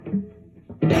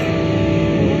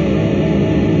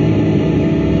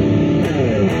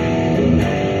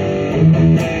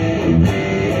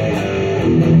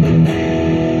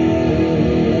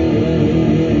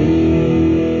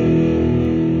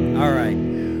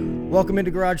Welcome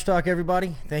into Garage Talk,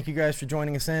 everybody. Thank you guys for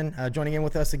joining in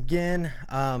with us again.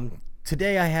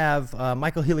 Today I have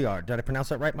Michael Hilliard. Did I pronounce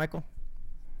that right, Michael?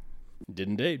 Did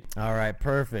indeed. All right,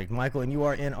 perfect. Michael, and you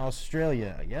are in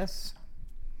Australia, yes?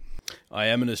 I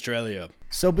am in Australia.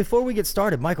 So before we get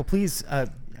started, Michael, please,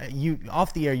 you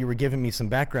off the air, you were giving me some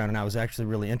background, and I was actually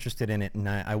really interested in it, and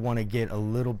I want to get a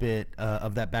little bit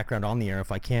of that background on the air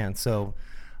if I can. So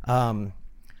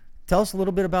tell us a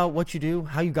little bit about what you do,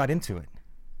 how you got into it.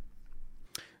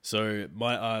 So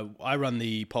I run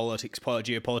the geopolitics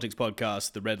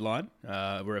podcast, The Red Line.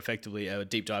 We're effectively a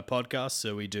deep dive podcast,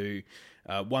 so we do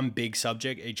one big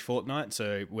subject each fortnight.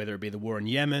 So whether it be the war in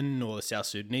Yemen or the South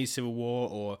Sudanese civil war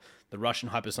or the Russian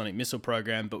hypersonic missile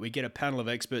program, but we get a panel of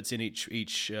experts in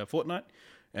each fortnight.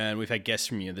 And we've had guests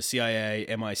from the CIA,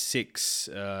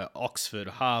 MI6, Oxford,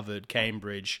 Harvard,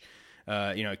 Cambridge,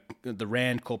 the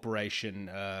Rand Corporation,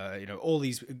 all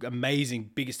these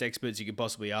amazing, biggest experts you could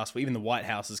possibly ask for. Even the White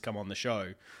House has come on the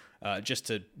show just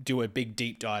to do a big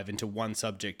deep dive into one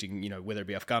subject, whether it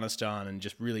be Afghanistan, and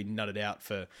just really nut it out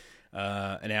for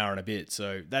an hour and a bit.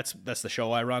 So that's the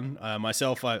show I run.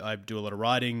 Myself, I do a lot of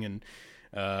writing and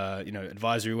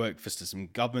advisory work for some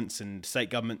governments and state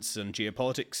governments and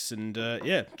geopolitics. And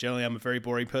generally I'm a very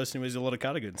boring person who wears a lot of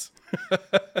cardigans.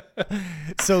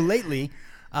 So lately,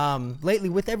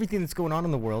 with everything that's going on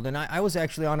in the world, and I was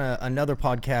actually on another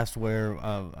podcast where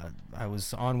I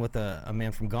was on with a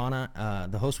man from Ghana.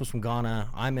 The host was from Ghana.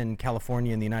 I'm in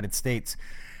California in the United States.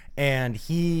 And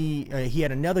he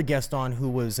had another guest on who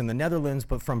was in the Netherlands,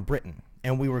 but from Britain.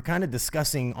 And we were kind of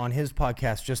discussing on his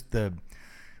podcast just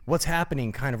what's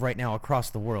happening kind of right now across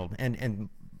the world. And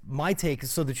my take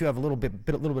is, so that you have a little bit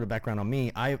of background on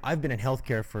me. I've been in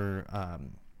healthcare for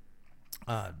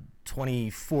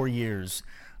 24 years.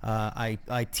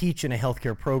 I teach in a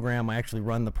healthcare program. I actually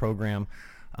run the program.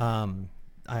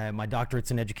 My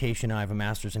doctorate's in education. I have a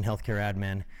master's in healthcare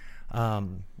admin.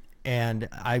 And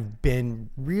I've been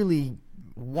really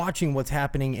watching what's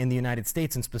happening in the United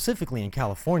States and specifically in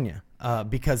California,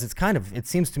 because it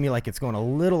seems to me like it's going a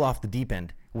little off the deep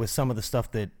end with some of the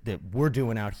stuff that we're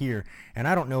doing out here. And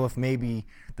I don't know if maybe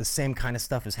the same kind of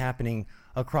stuff is happening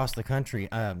across the country,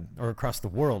 or across the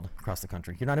world. Across the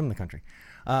country. You're not in the country.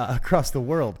 Across the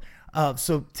world.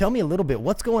 So tell me a little bit,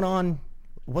 what's going on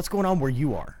where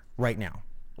you are right now?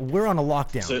 We're on a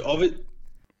lockdown.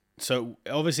 So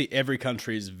obviously every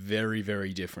country is very,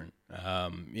 very different.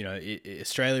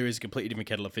 Australia is a completely different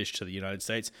kettle of fish to the United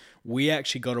States. We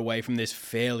actually got away from this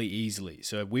fairly easily.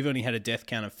 So we've only had a death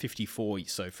count of 54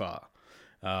 so far.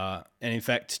 And in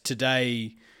fact,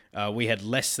 today we had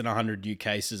less than 100 new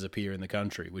cases appear in the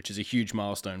country, which is a huge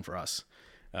milestone for us.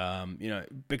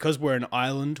 Because we're an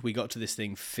island, we got to this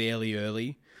thing fairly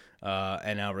early.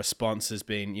 And our response has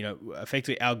been,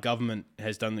 effectively our government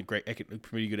has done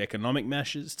pretty good economic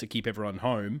measures to keep everyone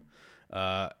home.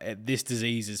 This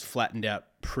disease is flattened out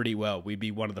pretty well. We'd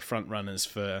be one of the front runners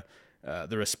for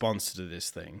the response to this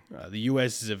thing. The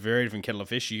US is a very different kettle of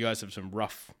fish. You guys have some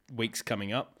rough weeks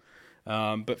coming up.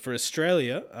 But for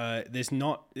Australia, there's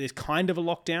kind of a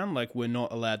lockdown. Like, we're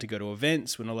not allowed to go to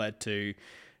events. We're not allowed to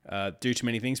do too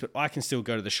many things, but I can still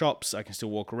go to the shops. I can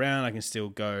still walk around. I can still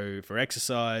go for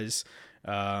exercise.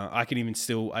 I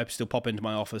still pop into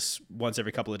my office once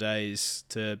every couple of days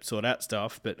to sort out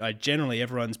stuff. But generally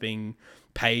everyone's being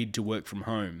paid to work from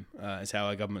home. Is how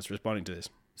our government's responding to this.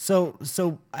 So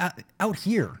out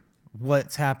here,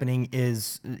 what's happening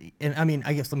is, and I mean,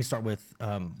 I guess let me start with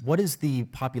what is the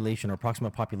population or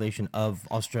approximate population of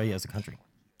Australia as a country?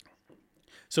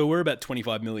 So we're about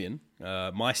 25 million.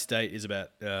 My state is about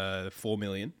 4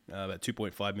 million, about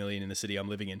 2.5 million in the city I'm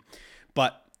living in.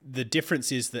 But the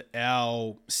difference is that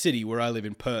our city, where I live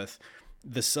in Perth,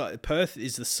 Perth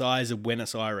is the size of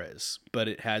Buenos Aires, but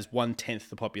it has 1/10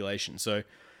 the population. So,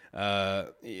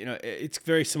 it's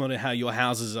very similar to how your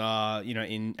houses are,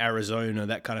 in Arizona,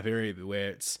 that kind of area,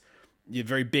 where you're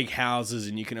very big houses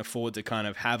and you can afford to kind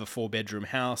of have a 4-bedroom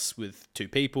house with 2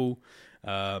 people.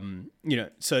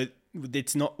 So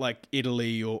it's not like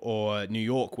Italy or New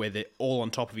York where they're all on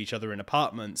top of each other in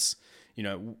apartments.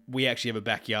 We actually have a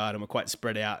backyard and we're quite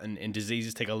spread out, and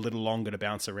diseases take a little longer to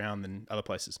bounce around than other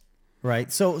places.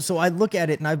 Right. So I look at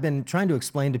it, and I've been trying to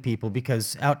explain to people,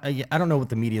 because I don't know what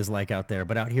the media is like out there,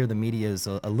 but out here the media is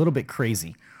a little bit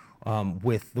crazy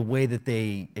with the way that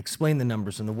they explain the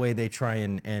numbers and the way they try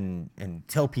and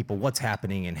tell people what's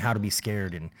happening and how to be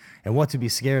scared and what to be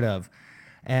scared of.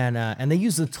 And they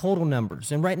use the total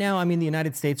numbers. And right now, I mean, the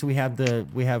United States,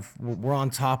 we're on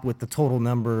top with the total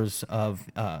numbers of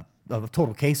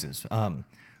total cases.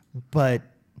 But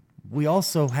we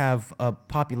also have a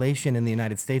population in the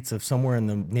United States of somewhere in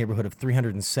the neighborhood of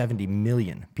 370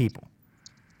 million people.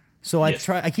 So Yes.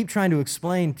 I keep trying to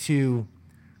explain to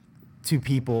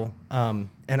people, and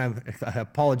I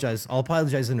apologize. I'll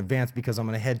apologize in advance because I'm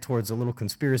going to head towards a little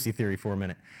conspiracy theory for a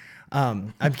minute.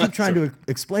 I keep trying to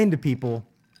explain to people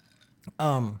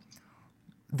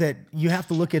that you have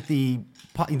to look at the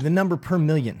number per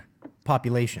million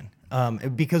population,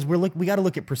 because we got to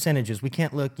look at percentages. We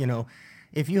can't look,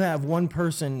 if you have one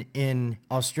person in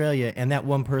Australia and that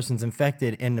one person's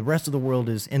infected and the rest of the world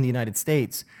is in the United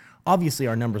States, obviously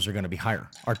our numbers are going to be higher.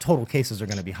 Our total cases are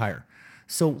going to be higher.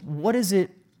 So what is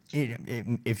it,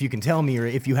 if you can tell me or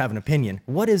if you have an opinion,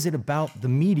 what is it about the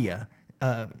media,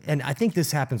 and I think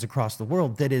this happens across the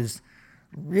world, that is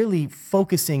really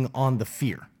focusing on the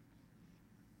fear?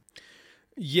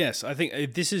 Yes, I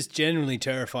think this is generally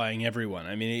terrifying everyone.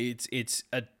 I mean, it's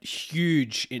a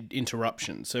huge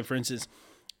interruption. So, for instance,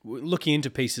 looking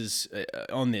into pieces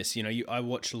on this, I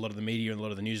watched a lot of the media and a lot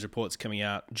of the news reports coming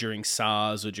out during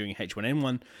SARS or during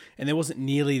H1N1, and there wasn't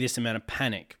nearly this amount of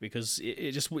panic because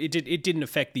it didn't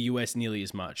affect the US nearly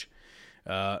as much.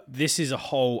 This is a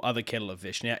whole other kettle of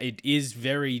fish. Now, it is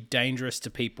very dangerous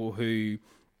to people who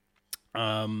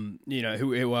are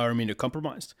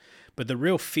immunocompromised. But the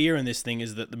real fear in this thing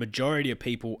is that the majority of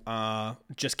people are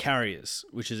just carriers,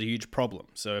 which is a huge problem.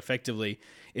 So effectively,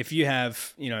 if you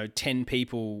have 10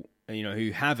 people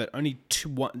who have it, only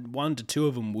one to two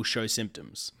of them will show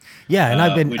symptoms. Yeah, and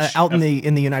I've been out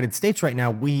in the United States right now.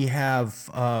 We have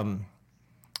even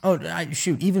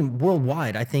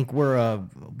worldwide, I think we're a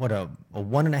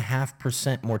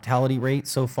 1.5% mortality rate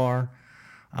so far.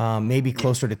 Maybe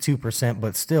closer to 2%,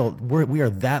 but still we are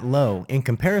that low in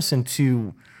comparison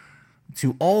to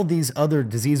all these other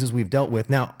diseases we've dealt with.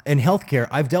 Now, in healthcare,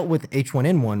 I've dealt with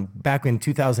H1N1 back in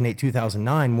 2008,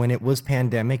 2009, when it was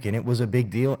pandemic and it was a big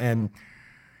deal, and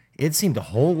it seemed a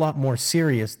whole lot more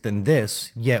serious than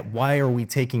this, yet why are we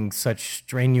taking such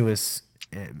strenuous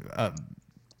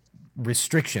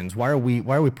restrictions? Why are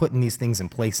we putting these things in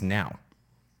place now?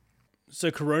 So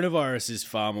coronavirus is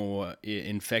far more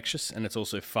infectious, and it's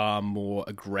also far more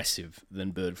aggressive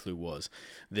than bird flu was.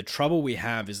 The trouble we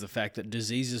have is the fact that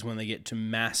diseases, when they get to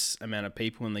mass amount of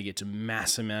people and they get to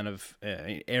mass amount of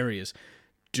areas,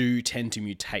 do tend to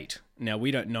mutate. Now,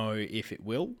 we don't know if it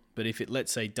will, but if it,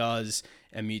 let's say, does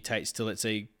and mutates to, let's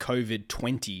say,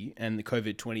 COVID-20, and the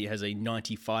COVID-20 has a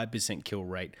 95% kill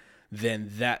rate, then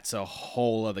that's a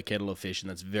whole other kettle of fish, and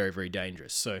that's very, very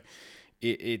dangerous. So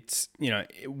it's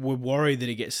we're worried that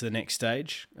it gets to the next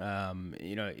stage. Yeah,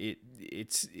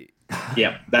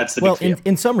 that's the well, big fear.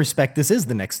 in some respect, this is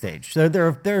the next stage. So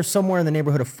there are somewhere in the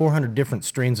neighborhood of 400 different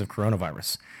strains of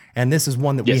coronavirus, and this is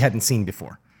one that we hadn't seen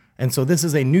before. And so this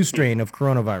is a new strain of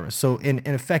coronavirus. So in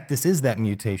effect, this is that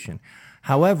mutation.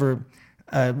 However,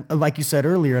 like you said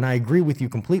earlier, and I agree with you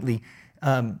completely,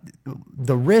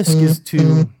 the risk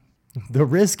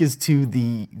is to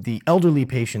the elderly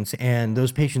patients and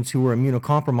those patients who are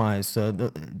immunocompromised.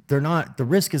 The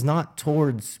risk is not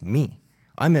towards me.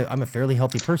 I'm a fairly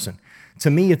healthy person.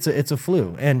 To me, it's a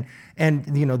flu, and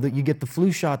you get the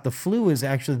flu shot. The flu is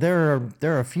actually there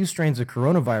are a few strains of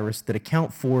coronavirus that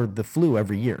account for the flu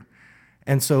every year.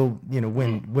 And so,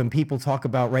 when people talk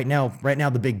about right now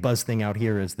the big buzz thing out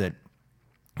here is that,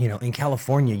 in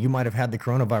California, you might have had the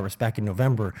coronavirus back in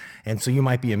November, and so you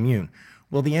might be immune.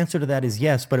 Well, the answer to that is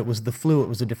yes, but it was the flu. It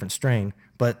was a different strain,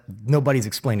 but nobody's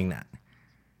explaining that.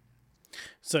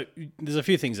 So there's a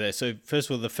few things there. So first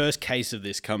of all, the first case of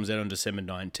this comes out on December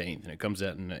 19th, and it comes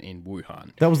out in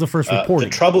Wuhan. That was the first reporting.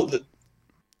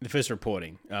 The first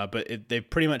reporting. But they've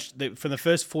pretty much, from the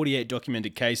first 48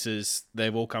 documented cases,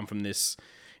 they've all come from this.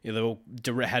 They've all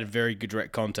had very good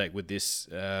direct contact with this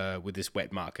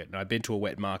wet market. And I've been to a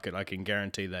wet market. I can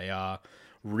guarantee they are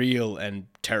real and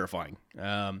terrifying.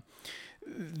 In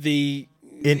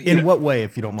what way,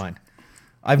 if you don't mind?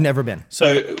 I've never been.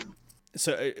 So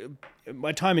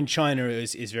my time in China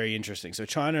is very interesting. So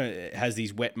China has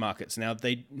these wet markets. Now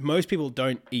most people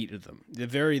don't eat of them. They're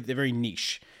very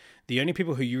niche. The only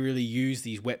people who really use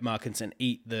these wet markets and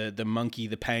eat the monkey,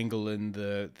 the pangolin,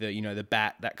 the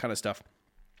bat, that kind of stuff,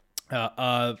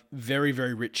 are very,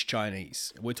 very rich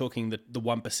Chinese. We're talking the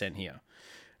 1% here.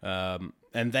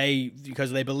 And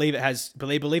because they believe it has,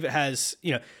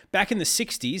 back in the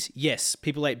 60s, yes,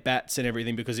 people ate bats and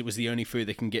everything because it was the only food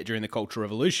they can get during the Cultural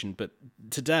Revolution. But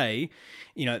today,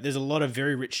 there's a lot of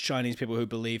very rich Chinese people who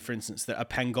believe, for instance, that a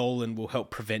pangolin will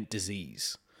help prevent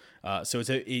disease. So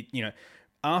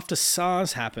after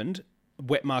SARS happened,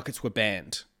 wet markets were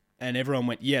banned, and everyone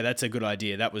went, "Yeah, that's a good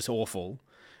idea. That was awful."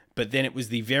 But then it was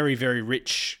the very, very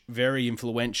rich, very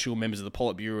influential members of the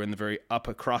Politburo and the very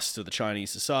upper crust of the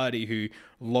Chinese society who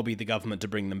lobbied the government to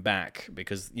bring them back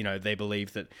because, they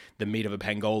believe that the meat of a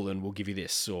pangolin will give you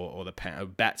this or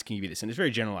bats can give you this. And it's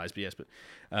very generalized, but yes. But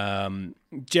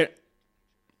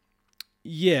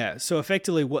yeah, so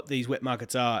effectively what these wet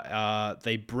markets are,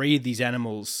 they breed these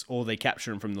animals or they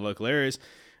capture them from the local areas.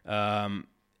 And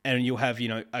you'll have,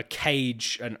 a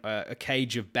cage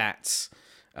of bats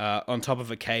on top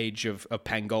of a cage of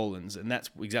pangolins. And that's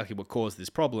exactly what caused this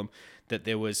problem, that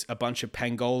there was a bunch of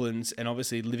pangolins and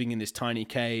obviously living in this tiny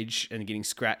cage and getting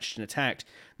scratched and attacked,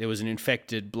 there was an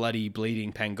infected, bloody,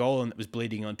 bleeding pangolin that was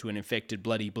bleeding onto an infected,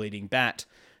 bloody, bleeding bat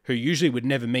who usually would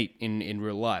never meet in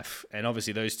real life. And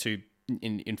obviously those two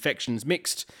infections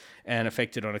mixed and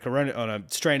affected on a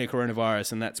strain of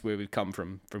coronavirus, and that's where we've come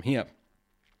from here.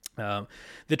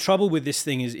 The trouble with this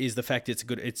thing is the fact it's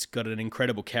got an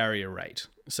incredible carrier rate.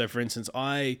 So, for instance,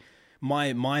 my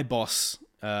boss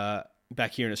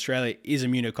back here in Australia is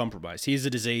immunocompromised. He has a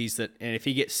disease that, and if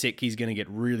he gets sick, he's going to get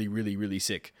really, really, really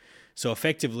sick. So,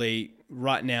 effectively,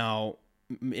 right now,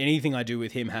 anything I do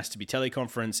with him has to be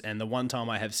teleconference. And the one time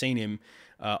I have seen him,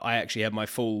 I actually have my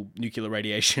full nuclear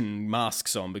radiation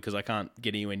masks on because I can't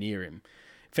get anywhere near him.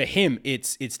 For him,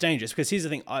 it's dangerous because here's the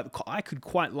thing: I could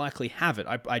quite likely have it.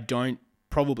 I don't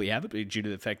probably have it due to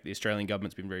the fact that the Australian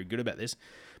government's been very good about this.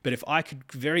 But if I could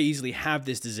very easily have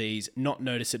this disease, not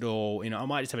notice it all, I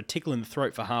might just have a tickle in the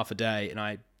throat for half a day, and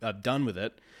I'm done with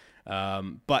it.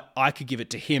 But I could give it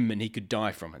to him, and he could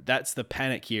die from it. That's the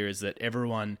panic here: is that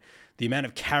the amount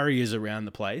of carriers around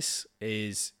the place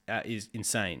is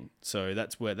insane. So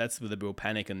that's where the real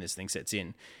panic in this thing sets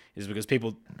in. Is because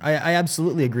people. I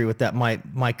absolutely agree with that.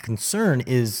 My concern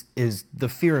is the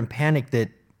fear and panic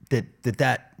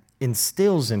that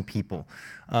instills in people,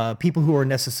 people who are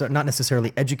not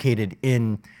necessarily educated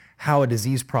in how a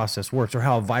disease process works or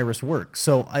how a virus works.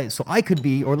 So I could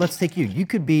be, or let's take you. You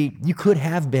could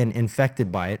have been infected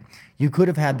by it. You could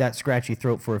have had that scratchy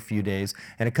throat for a few days,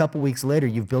 and a couple weeks later,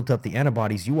 you've built up the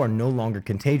antibodies. You are no longer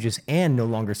contagious and no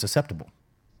longer susceptible.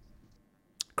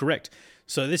 Correct.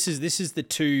 So this is the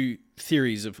two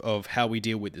theories of how we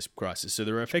deal with this crisis. So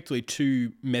there are effectively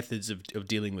two methods of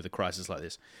dealing with a crisis like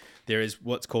this. There is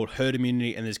what's called herd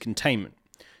immunity and there's containment.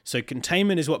 So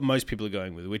containment is what most people are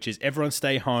going with, which is everyone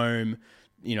stay home,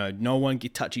 no one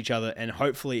touch each other, and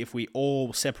hopefully if we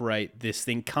all separate, this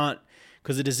thing can't,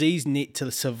 because the disease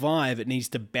to survive, it needs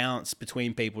to bounce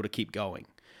between people to keep going.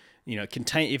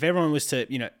 If everyone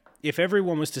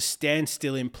was to stand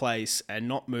still in place and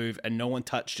not move and no one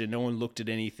touched it, no one looked at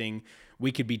anything,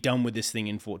 we could be done with this thing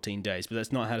in 14 days. But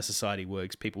that's not how society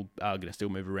works. People are going to still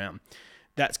move around.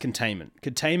 That's containment.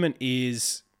 Containment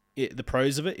is, the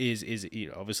pros of it is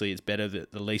obviously it's better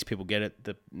that the least people get it,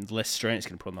 the less strain it's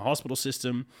going to put on the hospital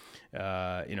system.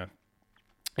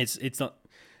 It's not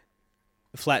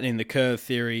flattening the curve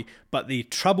theory, but the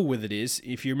trouble with it is,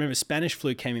 if you remember, Spanish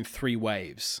flu came in 3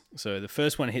 waves. So the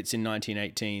first one hits in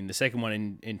 1918, the second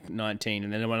one in 19,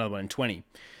 and then another one in 20.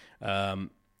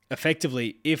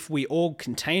 Effectively, if we all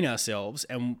contain ourselves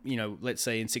and, let's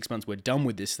say in 6 months we're done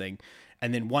with this thing,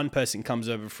 and then one person comes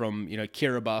over from,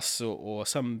 Kiribati or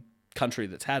some country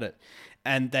that's had it,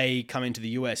 and they come into the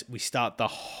US, we start the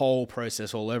whole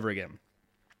process all over again.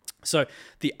 So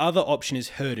the other option is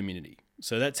herd immunity.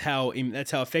 So that's how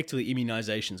effectively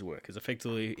immunizations work. Is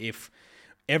effectively if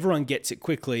everyone gets it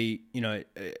quickly,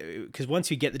 because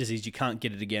once you get the disease, you can't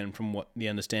get it again from what the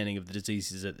understanding of the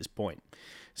disease is at this point.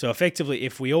 So effectively,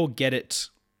 if we all get it,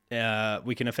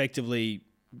 we can effectively,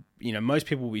 most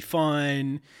people will be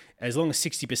fine. As long as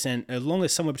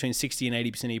somewhere between 60 and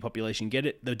 80% of your population get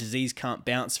it, the disease can't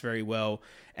bounce very well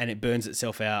and it burns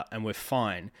itself out and we're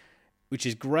fine. Which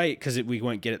is great because we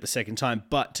won't get it the second time.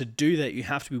 But to do that, you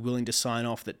have to be willing to sign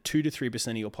off that 2 to 3%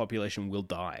 of your population will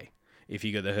die if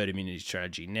you go the herd immunity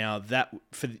strategy. Now, that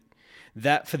for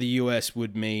the US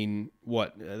would mean,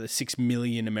 6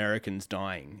 million Americans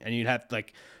dying. And you'd have,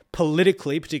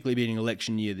 politically, particularly being an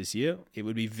election year this year, it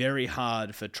would be very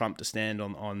hard for Trump to stand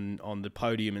on the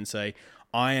podium and say,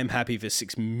 I am happy for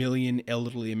 6 million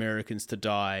elderly Americans to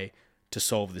die to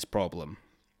solve this problem.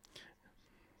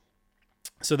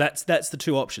 So that's the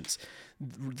two options.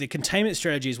 The containment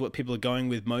strategy is what people are going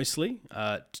with mostly,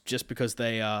 just because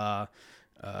they are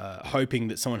hoping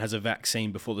that someone has a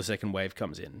vaccine before the second wave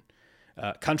comes in.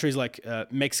 Countries like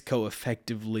Mexico,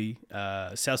 effectively,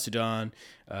 South Sudan,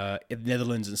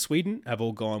 Netherlands and Sweden have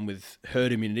all gone with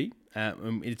herd immunity.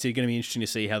 It's going to be interesting to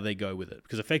see how they go with it,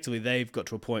 because effectively they've got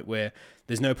to a point where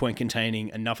there's no point containing,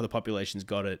 enough of the population's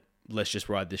got it, let's just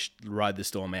ride the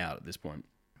storm out at this point.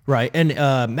 Right,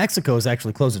 and Mexico has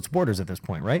actually closed its borders at this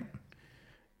point, right?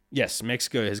 Yes,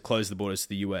 Mexico has closed the borders to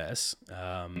the US.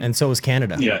 And so is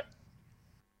Canada. Yeah.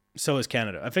 So is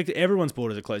Canada. In fact, everyone's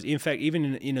borders are closed. In fact,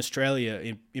 even in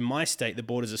Australia, in my state, the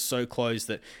borders are so closed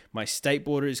that my state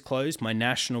border is closed, my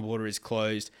national border is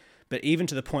closed. But even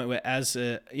to the point where,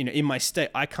 in my state,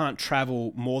 I can't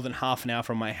travel more than half an hour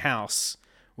from my house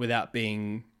without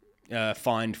being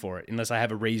fined for it, unless I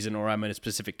have a reason or I'm in a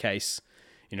specific case.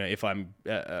 If I'm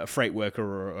a freight worker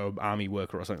or an army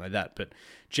worker or something like that. But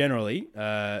generally,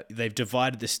 they've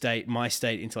divided my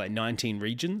state into like 19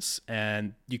 regions,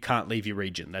 and you can't leave your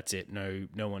region. That's it.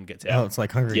 No one gets out. Oh, it's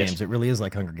like Hunger Games. It really is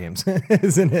like Hunger Games,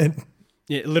 isn't it?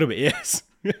 Yeah, a little bit, yes.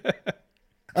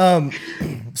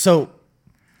 So,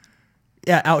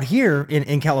 yeah, out here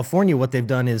in California, what they've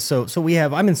done is,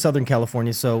 I'm in Southern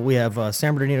California, so we have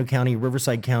San Bernardino County,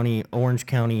 Riverside County, Orange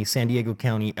County, San Diego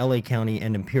County, LA County,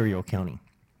 and Imperial County.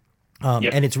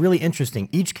 And it's really interesting.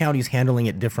 Each county is handling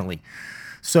it differently.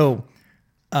 So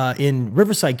in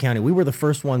Riverside County, we were the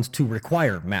first ones to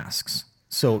require masks.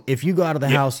 So if you go out of the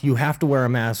house, you have to wear a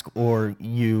mask or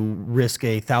you risk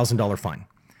a $1,000 fine.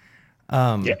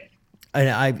 And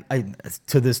I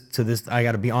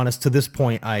got to be honest, to this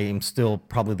point, I am still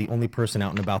probably the only person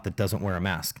out and about that doesn't wear a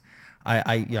mask.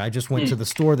 I just went to the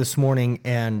store this morning,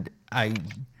 and I'm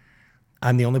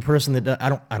the only person that I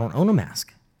don't own a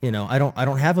mask. I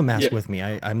don't have a mask with me.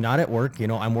 I'm not at work.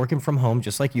 I'm working from home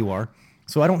just like you are.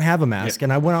 So I don't have a mask.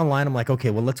 And I went online. I'm like,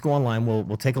 okay, well, let's go online.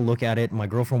 We'll take a look at it. My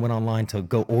girlfriend went online to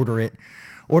go order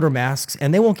masks,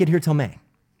 and they won't get here till May.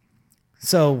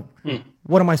 So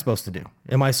what am I supposed to do?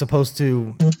 Am I supposed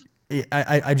to,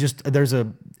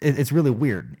 it's really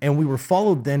weird. And we were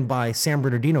followed then by San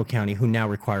Bernardino County, who now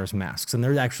requires masks. And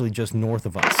they're actually just north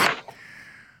of us.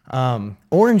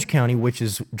 Orange County, which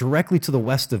is directly to the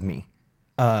west of me,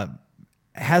 San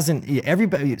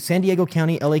Diego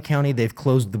County, LA County, they've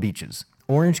closed the beaches.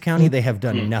 Orange County, they have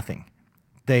done nothing.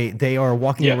 They are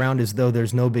walking around as though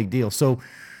there's no big deal. So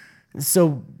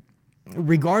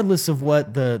regardless of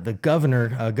what the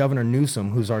governor, Governor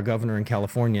Newsom, who's our governor in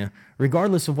California,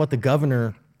 regardless of what the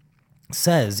governor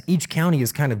says, each county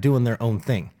is kind of doing their own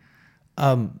thing.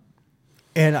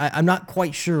 And I'm not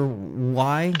quite sure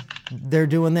why they're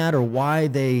doing that, or why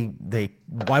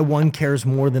why one cares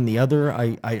more than the other.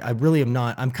 I really am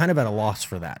not. I'm kind of at a loss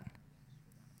for that.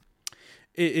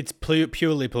 It's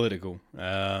purely political.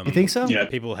 You think so? Yeah,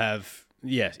 people have.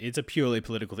 Yes, it's a purely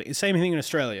political thing. Same thing in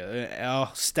Australia.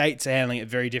 Our states are handling it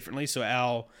very differently. So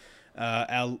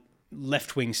our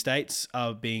left-wing states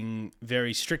are being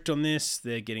very strict on this.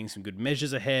 They're getting some good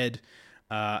measures ahead,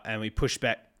 and we push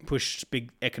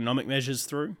big economic measures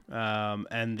through.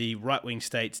 And the right-wing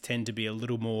states tend to be a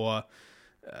little more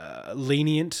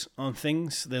lenient on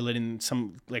things. They're letting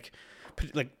some like.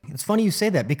 It's funny you say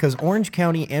that, because Orange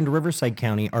County and Riverside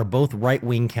County are both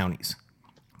right-wing counties.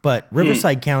 But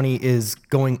Riverside County is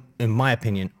going, in my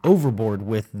opinion, overboard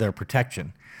with their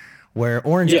protection, where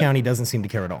Orange County doesn't seem to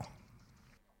care at all.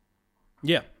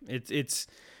 Yeah, it's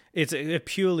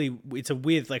a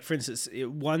weird, like, for instance,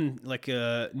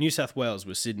 New South Wales,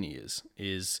 where Sydney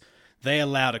is they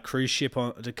allowed a cruise ship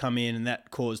to come in, and that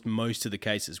caused most of the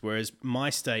cases. Whereas my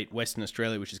state, Western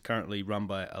Australia, which is currently run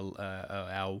by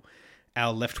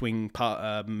our left-wing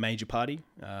major party,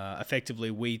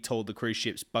 effectively, we told the cruise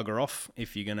ships, bugger off.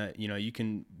 If you're gonna, you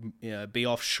can be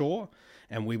offshore,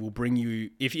 and we will bring you.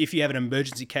 If you have an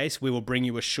emergency case, we will bring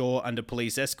you ashore under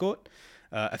police escort.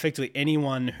 Effectively,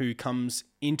 anyone who comes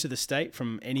into the state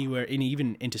from anywhere,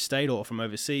 even interstate or from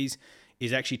overseas,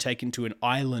 is actually taken to an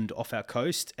island off our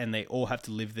coast, and they all have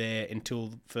to live there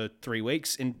for 3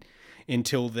 weeks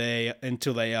until they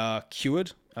are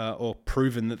cured. Or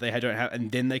proven that they don't have, and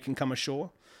then they can come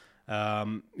ashore.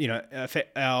 Our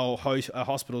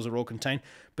hospitals are all contained,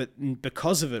 but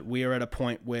because of it, we are at a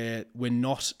point where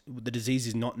the disease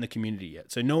is not in the community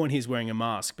yet. So no one here is wearing a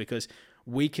mask, because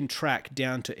we can track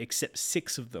down to, except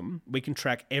 6 of them, we can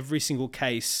track every single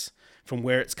case from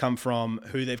where it's come from,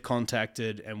 who they've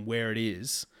contacted, and where it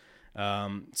is.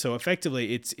 So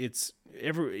effectively,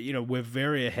 we're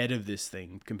very ahead of this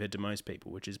thing compared to most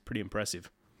people, which is pretty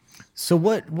impressive. So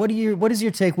what is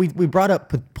your take? We brought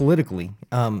up politically,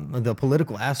 the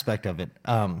political aspect of it,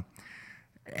 and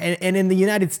in the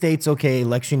United States, okay,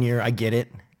 election year, I get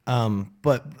it,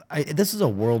 but this is a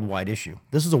worldwide issue.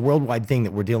 This is a worldwide thing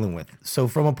that we're dealing with. So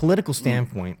from a political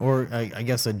standpoint, or I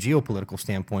guess a geopolitical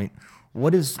standpoint,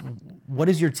 what is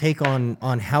your take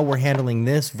on how we're handling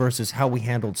this versus how we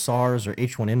handled SARS or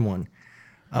H1N1?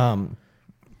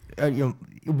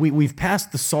 We've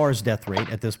passed the SARS death rate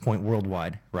at this point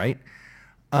worldwide, right?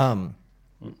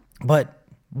 But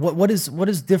what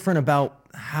is different about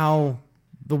how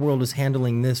the world is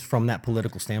handling this from that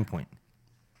political standpoint?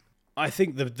 I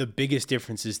think the biggest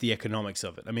difference is the economics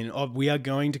of it. I mean, we are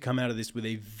going to come out of this with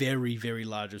a very, very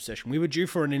large recession. We were due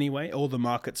for it anyway. All the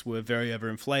markets were very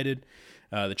overinflated.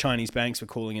 The Chinese banks were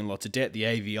calling in lots of debt. The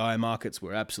AVI markets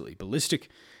were absolutely ballistic.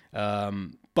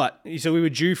 But so we were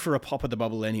due for a pop of the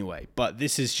bubble anyway. But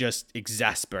this has just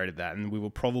exacerbated that, and we will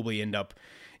probably end up,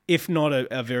 if not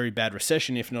a very bad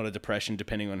recession, if not a depression,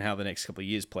 depending on how the next couple of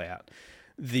years play out.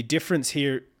 The difference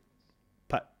here.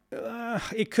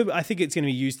 It could. I think it's going to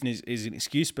be used as an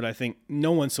excuse, but I think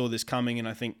no one saw this coming, and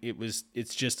I think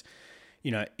it's just,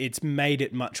 it's made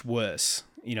it much worse.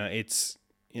 It's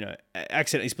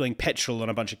accidentally spilling petrol on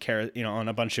a bunch of on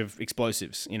a bunch of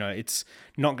explosives. It's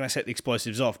not going to set the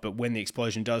explosives off, but when the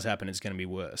explosion does happen, it's going to be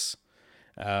worse.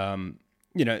 The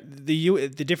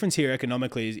difference here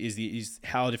economically is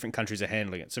how different countries are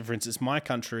handling it. So, for instance, my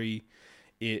country.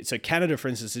 So Canada, for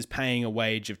instance, is paying a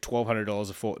wage of $1,200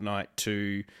 a fortnight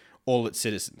to all its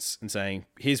citizens and saying,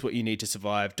 here's what you need to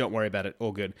survive. Don't worry about it.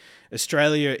 All good.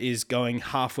 Australia is going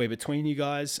halfway between you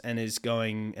guys and is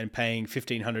going and paying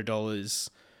 $1,500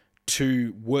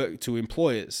 to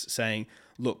employers saying,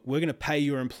 look, we're going to pay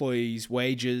your employees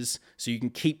wages so you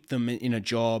can keep them in a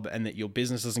job and that your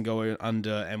business doesn't go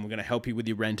under, and we're going to help you with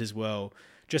your rent as well,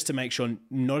 just to make sure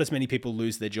not as many people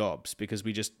lose their jobs, because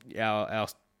our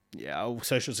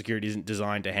social security isn't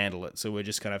designed to handle it. So we're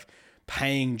just kind of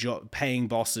paying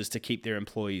bosses to keep their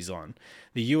employees on.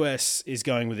 The US is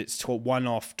going with its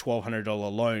one-off $1,200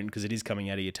 loan because it is coming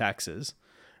out of your taxes.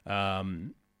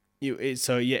 It's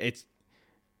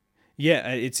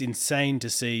insane to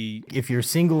see. If you're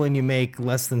single and you make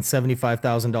less than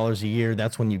 $75,000 a year,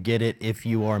 that's when you get it. If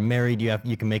you are married,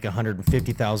 you can make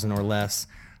 $150,000 or less.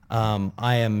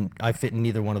 I fit in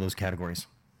neither one of those categories.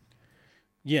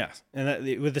 Yeah, and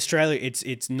with Australia,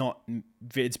 it's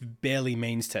barely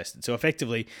means tested. So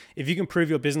effectively, if you can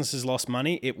prove your business has lost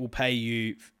money, it will pay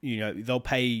you. They'll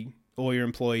pay all your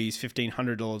employees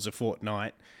 $1,500 a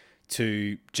fortnight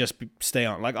to just stay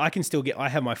on. Like I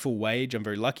have my full wage. I'm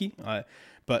very lucky.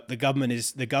 But the government.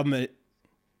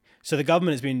 So the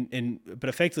government has been but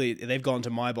effectively they've gone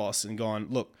to my boss and gone,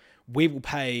 look, we will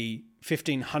pay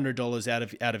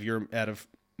 $1,500 out of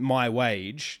my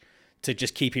wage to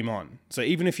just keep him on. So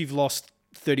even if you've lost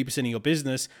 30% of your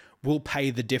business, we'll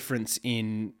pay the difference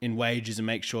in wages and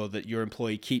make sure that your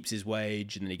employee keeps his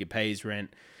wage and that he can pay his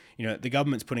rent. The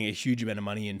government's putting a huge amount of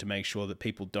money in to make sure that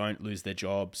people don't lose their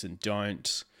jobs and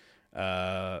don't,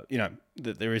 that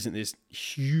there isn't this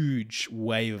huge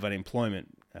wave of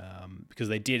unemployment. Because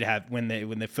they did have, when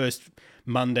the first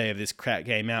Monday of this crack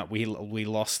came out, we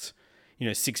lost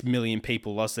 6 million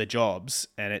people lost their jobs,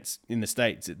 and it's in the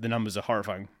States. The numbers are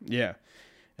horrifying. Yeah.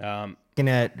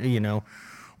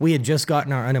 We had just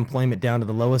gotten our unemployment down to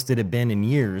the lowest it had been in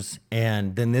years,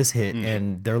 and then this hit,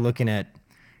 and they're looking at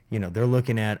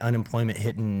unemployment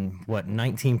hitting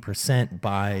 19%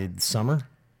 by summer.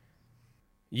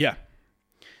 Yeah.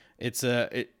 It's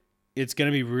going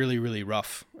to be really, really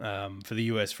rough for the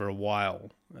US for a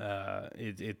while.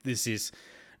 This is.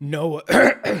 Sorry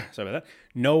about that.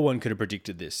 No one could have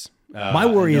predicted this. My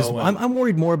worry is I'm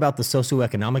worried more about the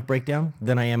socioeconomic breakdown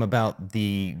than I am about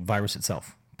the virus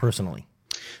itself, personally.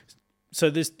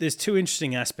 So there's two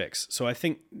interesting aspects. So I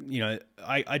think,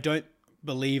 I don't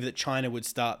believe that China would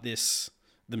start this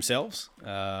themselves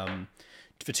for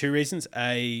two reasons.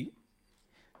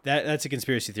 That's a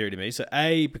conspiracy theory to me. So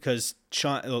because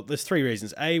China, there's three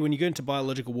reasons. When you go into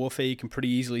biological warfare, you can pretty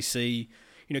easily see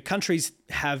countries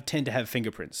tend to have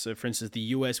fingerprints. So, for instance, the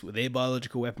US with their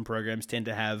biological weapon programs tend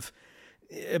to have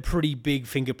a pretty big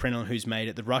fingerprint on who's made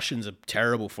it. The Russians are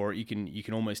terrible for it. You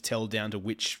can almost tell down to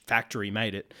which factory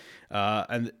made it,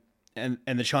 and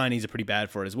the Chinese are pretty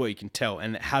bad for it as well. You can tell,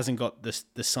 and it hasn't got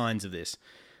the signs of this.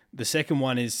 The second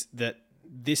one is that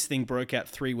this thing broke out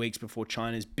 3 weeks before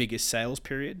China's biggest sales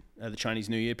period, the Chinese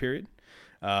New Year period.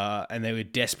 And they were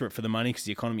desperate for the money because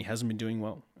the economy hasn't been doing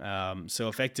well. So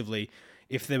effectively,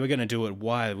 if they were going to do it,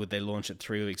 why would they launch it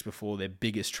 3 weeks before their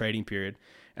biggest trading period?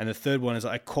 And the third one is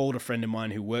I called a friend of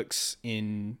mine who works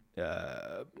in,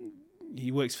 he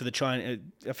works for the China,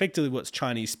 effectively what's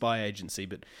Chinese spy agency,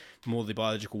 but more the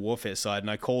biological warfare side.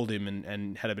 And I called him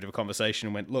and had a bit of a conversation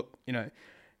and went, look,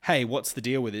 hey, what's the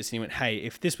deal with this? And he went, hey,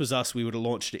 if this was us, we would have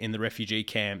launched it in the refugee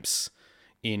camps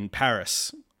in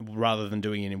Paris rather than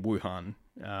doing it in Wuhan.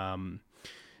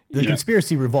 The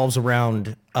conspiracy revolves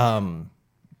around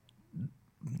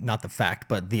not the fact,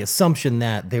 but the assumption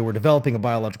that they were developing a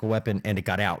biological weapon and it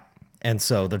got out. And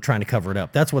so they're trying to cover it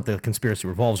up. That's what the conspiracy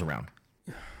revolves around.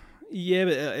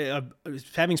 Yeah, but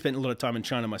having spent a lot of time in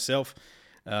China myself,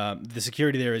 the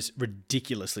security there is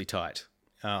ridiculously tight.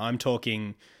 I'm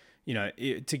talking,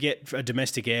 to get a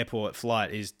domestic airport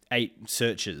flight is 8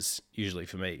 searches usually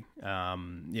for me.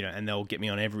 And they'll get me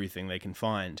on everything they can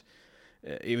find.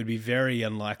 It would be very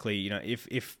unlikely,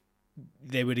 if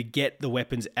they were to get the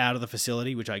weapons out of the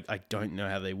facility, which I don't know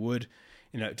how they would,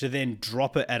 to then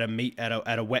drop it at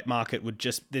a wet market would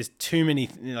there's too many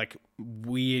like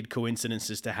weird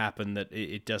coincidences to happen that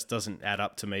it just doesn't add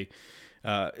up to me.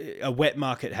 A wet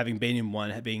market, having been in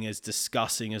one, being as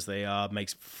disgusting as they are,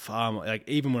 makes far more, like,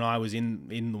 even when I was in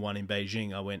the one in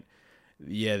Beijing, I went,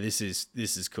 yeah, this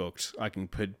is cooked. I can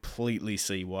completely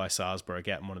see why SARS broke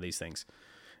out in one of these things.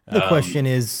 The question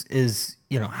is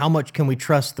how much can we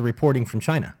trust the reporting from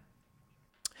China?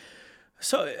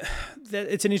 So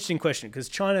it's an interesting question because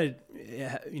China's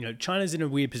in a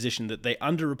weird position that they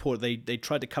underreport. They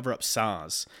tried to cover up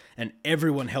SARS, and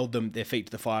everyone held their feet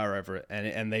to the fire over it,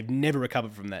 and they've never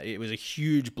recovered from that. It was a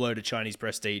huge blow to Chinese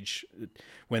prestige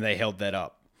when they held that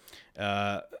up.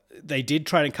 They did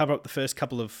try to cover up the first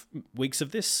couple of weeks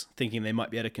of this, thinking they might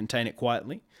be able to contain it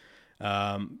quietly,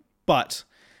 but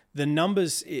the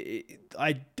numbers,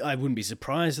 I wouldn't be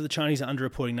surprised if the Chinese are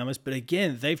underreporting numbers, but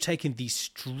again, they've taken the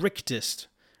strictest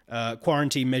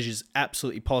quarantine measures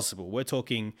absolutely possible. We're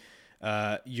talking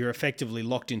you're effectively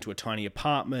locked into a tiny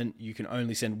apartment. You can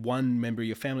only send one member of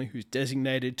your family who's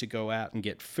designated to go out and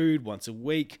get food once a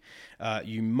week.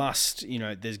 You must,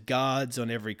 there's guards on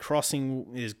every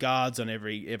crossing. There's guards on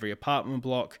every apartment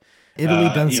block. Italy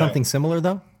done something similar,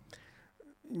 though?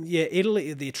 Yeah,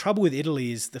 Italy. The trouble with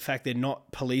Italy is the fact they're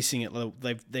not policing it.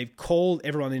 They've called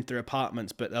everyone into their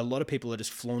apartments, but a lot of people are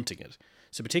just flaunting it.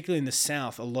 So particularly in the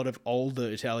south, a lot of older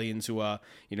Italians who are,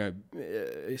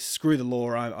 screw the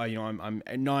law. I'm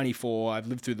 94. I've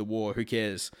lived through the war. Who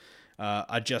cares?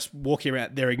 Are just walking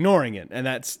around. They're ignoring it, and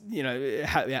that's I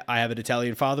have an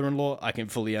Italian father-in-law. I can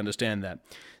fully understand that.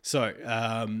 So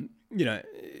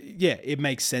it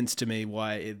makes sense to me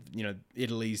why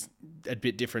Italy's a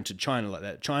bit different to China like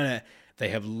that. China, they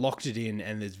have locked it in,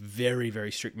 and there's very,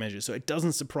 very strict measures. So it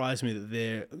doesn't surprise me that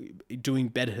they're doing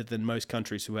better than most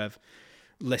countries who have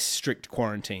less strict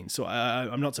quarantine. So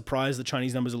I'm not surprised the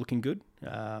Chinese numbers are looking good.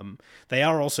 They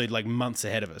are also like months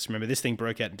ahead of us. Remember, this thing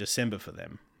broke out in December for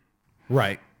them.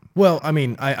 Right. Well, I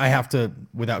mean, I have to,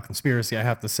 without conspiracy,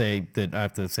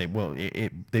 well,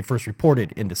 they first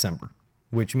reported in December,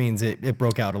 which means it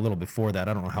broke out a little before that.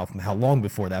 I don't know how long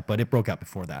before that, but it broke out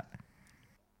before that.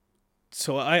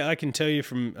 So I can tell you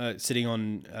from sitting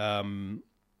on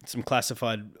some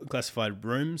classified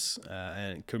rooms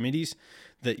and committees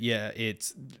that,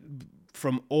 it's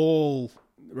from all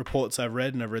reports I've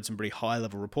read, and I've read some pretty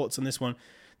high-level reports on this one,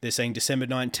 they're saying December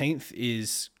 19th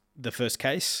is the first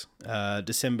case.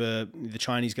 The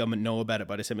Chinese government know about it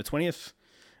by December 20th.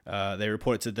 They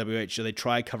report it to the WHO. They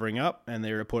try covering up, and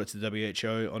they report it to the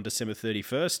WHO on December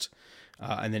 31st,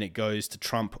 and then it goes to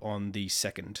Trump on the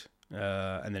 2nd,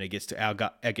 and then it gets our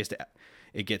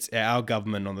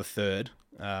government on the 3rd,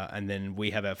 and then we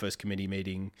have our first committee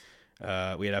meeting.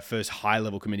 We had our first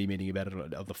high-level committee meeting about it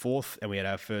on the 4th, and we had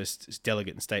our first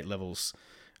delegate and state levels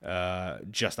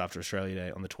just after Australia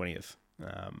Day on the 20th.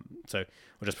 Or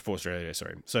just before Australia Day,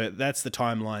 sorry. So that's the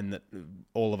timeline that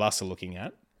all of us are looking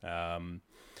at.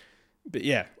 But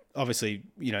yeah, obviously,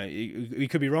 we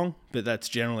could be wrong, but that's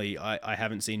generally, I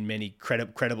haven't seen many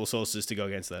credible sources to go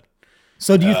against that.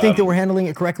 So do you think that we're handling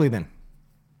it correctly then?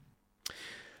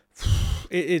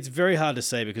 It's very hard to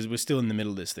say because we're still in the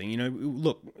middle of this thing.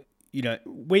 Look,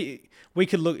 we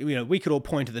could look, we could all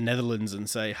point to the Netherlands and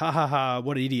say, ha ha ha,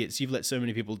 what idiots, you've let so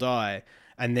many people die.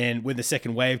 And then when the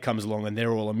second wave comes along and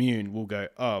they're all immune, we'll go,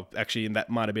 oh, actually, that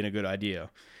might have been a good idea.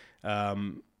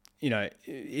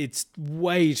 It's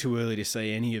way too early to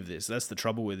say any of this. That's the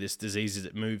trouble with this disease, is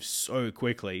it moves so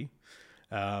quickly.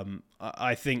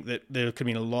 I think that there could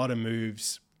be a lot of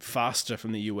moves faster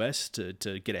from the US to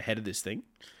get ahead of this thing.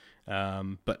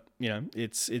 But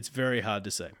it's very hard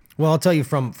to say. Well, I'll tell you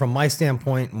from my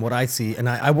standpoint and what I see, and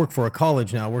I work for a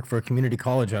college now. I work for a community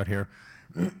college out here.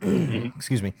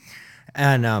 Excuse me.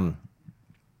 And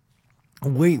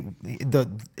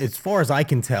as far as I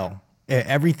can tell,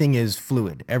 everything is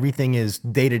fluid. Everything is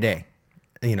day to day.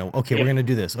 Okay, we're going to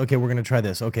do this. Okay, we're going to try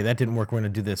this. Okay, that didn't work. We're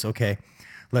going to do this. Okay,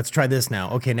 let's try this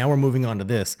now. Okay, now we're moving on to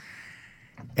this.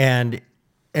 And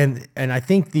I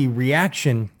think the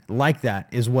reaction like that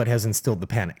is what has instilled the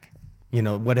panic.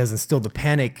 What has instilled the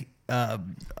panic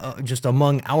just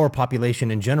among our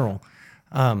population in general.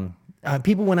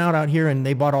 People went out here and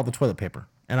they bought all the toilet paper.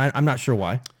 And I'm not sure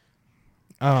why.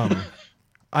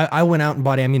 I went out and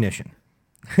bought ammunition.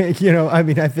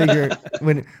 I figure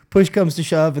when push comes to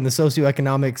shove and the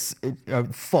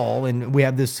socioeconomics fall and we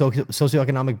have this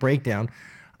socioeconomic breakdown,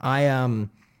 I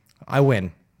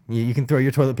win. You can throw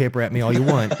your toilet paper at me all you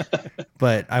want,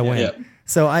 but I win. Yeah.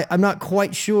 So I'm not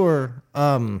quite sure.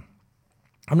 I'm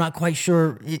not quite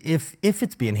sure if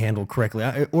it's being handled correctly,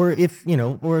 or if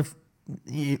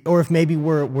maybe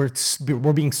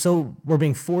we're being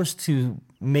forced to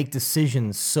make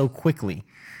decisions so quickly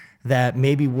that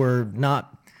maybe we're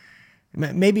not.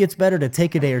 Maybe it's better to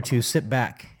take a day or two, sit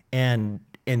back and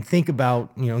think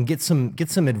about, and get some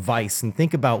advice and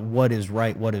think about what is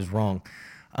right, what is wrong.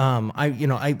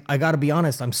 I got to be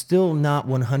honest, I'm still not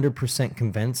 100%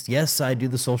 convinced. Yes, I do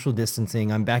the social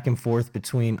distancing. I'm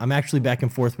actually back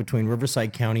and forth between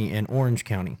Riverside County and Orange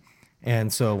County.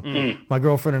 And so my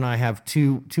girlfriend and I have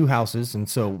two houses. And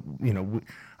so,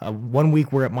 1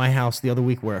 week we're at my house, the other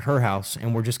week we're at her house,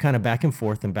 and we're just kind of back and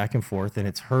forth. And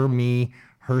it's her, me,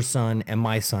 her son, and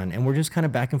my son. And we're just kind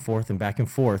of back and forth and back and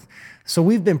forth. So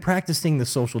we've been practicing the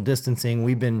social distancing.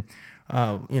 We've been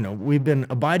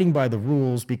abiding by the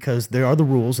rules because there are the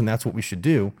rules and that's what we should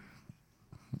do.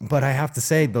 But I have to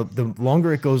say, the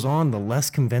longer it goes on, the less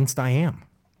convinced I am.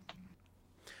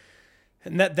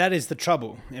 And that is the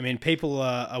trouble. I mean, people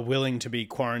are willing to be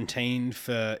quarantined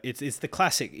for it's the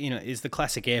classic, it's the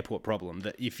classic airport problem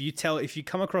that if you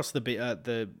come across the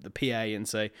PA and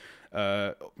say,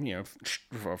 for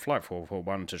a flight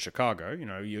 441 to Chicago,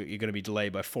 you're going to be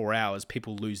delayed by 4 hours,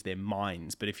 people lose their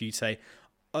minds. But if you say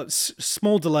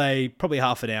small delay, probably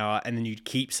half an hour, and then you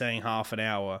keep saying half an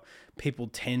hour, people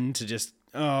tend to just,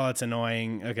 oh, it's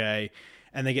annoying, okay,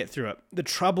 and they get through it. The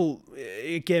trouble,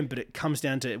 again, but it comes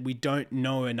down to we don't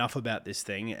know enough about this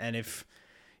thing, and if,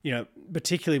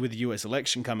 particularly with the US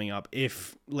election coming up,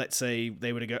 if, let's say,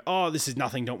 they were to go, oh, this is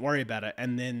nothing, don't worry about it,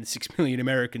 and then 6 million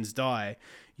Americans die,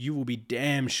 you will be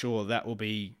damn sure that will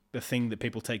be the thing that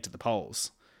people take to the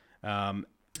polls. Yeah,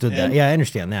 I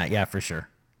understand that. Yeah, for sure.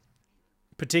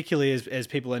 Particularly as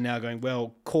people are now going,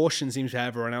 well, caution seems to how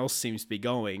everyone else seems to be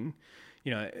going,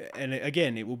 and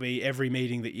again, it will be every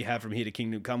meeting that you have from here to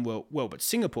Kingdom Come. Well, but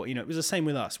Singapore, it was the same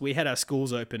with us. We had our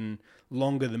schools open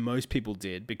longer than most people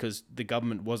did because the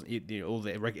government wasn't, all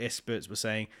the experts were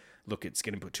saying, look, it's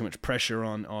going to put too much pressure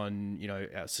on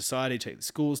our society to take the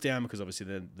schools down because obviously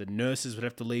the nurses would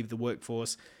have to leave the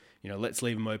workforce. Let's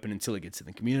leave them open until it gets in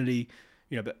the community.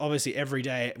 But obviously every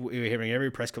day we were hearing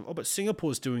every press conference, but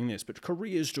Singapore's doing this, but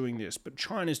Korea's doing this, but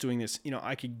China's doing this.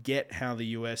 I could get how the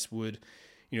US would,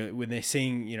 when they're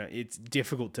seeing, it's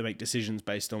difficult to make decisions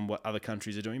based on what other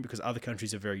countries are doing because other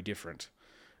countries are very different.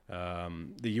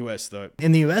 The US, though.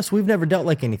 In the US, we've never dealt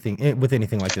with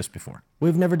anything like this before.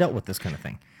 We've never dealt with this kind of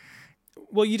thing.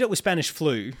 Well, you dealt with Spanish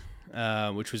flu,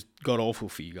 which was god-awful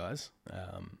for you guys.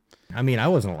 I mean, I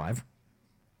wasn't alive.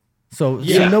 So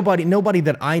nobody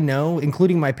that I know,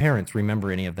 including my parents, remember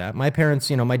any of that. My parents,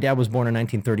 my dad was born in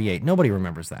 1938. Nobody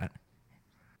remembers that.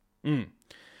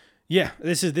 Yeah,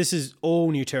 this is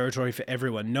all new territory for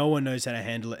everyone. No one knows how to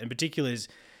handle it. In particular, is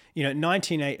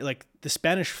 1980, like the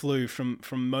Spanish flu from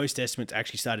most estimates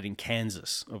actually started in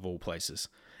Kansas of all places,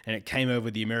 and it came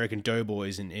over the American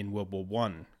doughboys in World War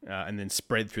One, and then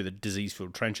spread through the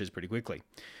disease-filled trenches pretty quickly.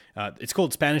 It's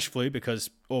called Spanish flu because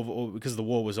the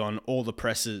war was on. All the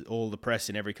press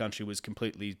in every country was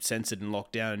completely censored and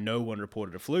locked down, and no one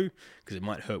reported a flu because it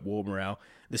might hurt war morale.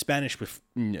 The Spanish were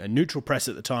a neutral press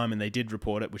at the time, and they did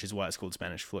report it, which is why it's called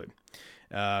Spanish flu.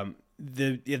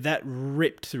 That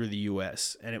ripped through the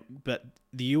US, but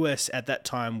the US at that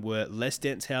time were less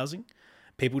dense housing.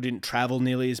 People didn't travel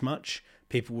nearly as much.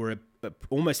 People were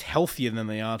almost healthier than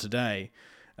they are today.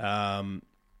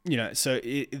 So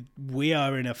we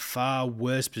are in a far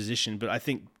worse position. But I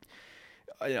think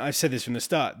I've said this from the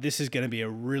start. This is going to be a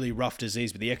really rough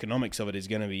disease, but the economics of it is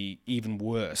going to be even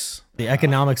worse. The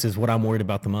economics is what I'm worried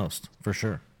about the most, for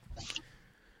sure.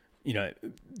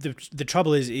 The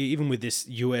trouble is, even with this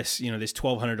US, this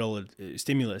 $1,200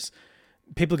 stimulus,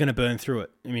 people are going to burn through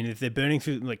it. I mean, if they're burning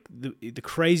through, like the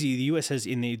US has,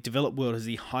 in the developed world, has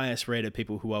the highest rate of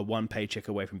people who are one paycheck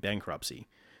away from bankruptcy.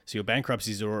 So your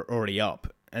bankruptcies are already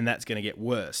up, and that's going to get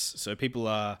worse. So people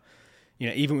are,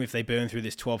 even if they burn through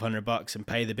this $1,200 and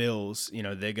pay the bills,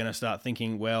 they're going to start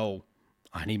thinking, well,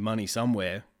 I need money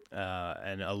somewhere.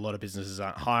 And a lot of businesses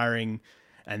aren't hiring.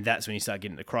 And that's when you start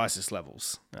getting to crisis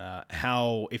levels.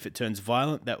 If it turns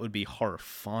violent, that would be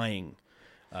horrifying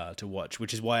to watch,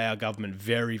 which is why our government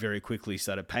very, very quickly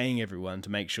started paying everyone to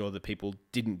make sure that people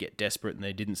didn't get desperate and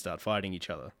they didn't start fighting each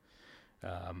other.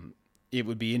 It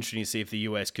would be interesting to see if the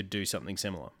US could do something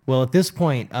similar. Well, at this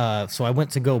point, so I went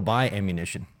to go buy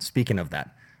ammunition. Speaking of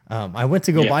that, I went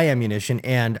to go buy ammunition,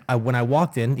 and when I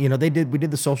walked in, we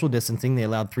did the social distancing. They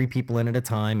allowed 3 people in at a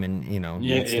time, and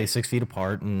stay 6 feet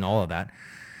apart and all of that.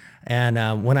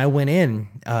 And when I went in,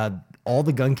 all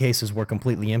the gun cases were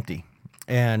completely empty.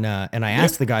 And I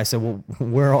asked the guy, I said, well,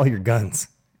 where are all your guns?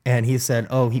 And he said,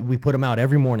 oh, we put them out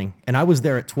every morning. And I was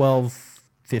there at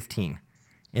 12:15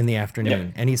 in the afternoon.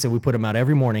 Yep. And he said, we put them out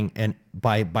every morning, and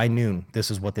by noon,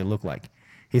 this is what they look like.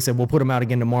 He said, we'll put them out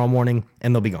again tomorrow morning,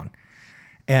 and they'll be gone.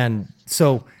 And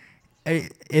so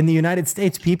in the United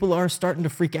States, people are starting to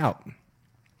freak out.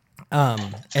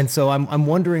 And so I'm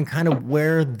wondering kind of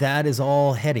where that is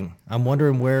all heading. I'm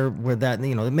wondering where that,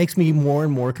 you know, it makes me more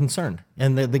and more concerned.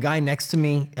 And the guy next to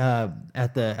me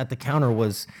at the counter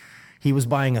he was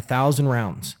buying 1,000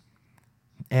 rounds.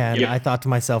 And I thought to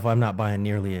myself, I'm not buying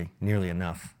nearly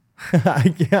enough. I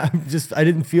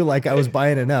didn't feel like I was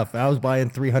buying enough. I was buying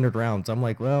 300 rounds. I'm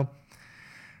like, well,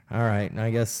 all right, I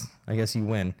guess you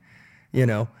win, you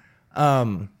know.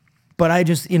 But I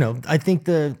just, you know, I think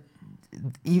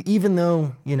even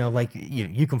though, you know, like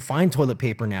you can find toilet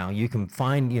paper now, you can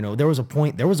find, you know, there was a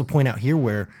point out here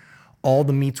where all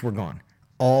the meats were gone,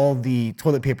 all the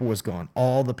toilet paper was gone,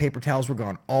 all the paper towels were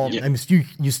gone, I mean,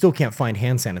 you still can't find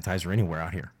hand sanitizer anywhere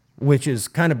out here, which is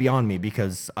kind of beyond me,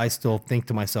 because I still think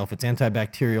to myself, it's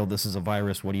antibacterial, this is a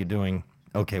virus, what are you doing?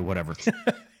 Okay, whatever.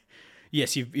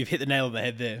 Yes, you've hit the nail on the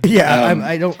head there. Yeah,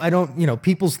 I don't, you know,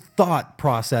 people's thought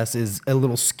process is a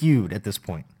little skewed at this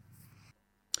point.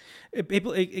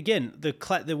 People, again,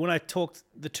 when I talked,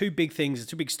 the two big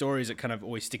stories that kind of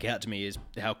always stick out to me is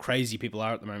how crazy people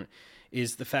are at the moment.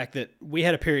 Is the fact that we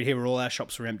had a period here where all our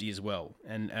shops were empty as well,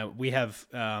 and we have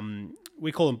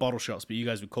we call them bottle shops, but you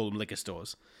guys would call them liquor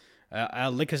stores. Our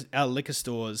liquor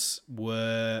stores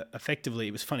were effectively,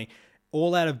 it was funny,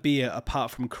 all out of beer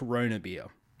apart from Corona beer.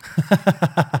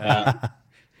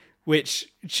 Which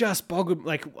just boggled,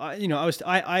 like, you know,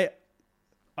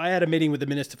 I had a meeting with the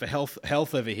Minister for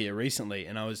Health over here recently,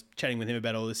 and I was chatting with him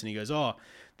about all this, and he goes, oh,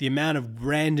 the amount of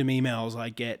random emails I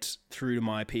get through to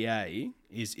my PA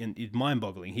is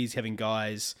mind-boggling. He's having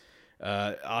guys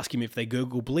ask him if they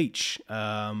Google bleach,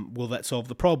 will that solve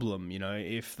the problem? You know,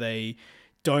 if they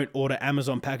don't order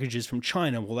Amazon packages from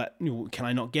China, can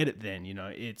I not get it then? You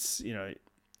know,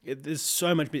 there's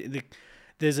so much.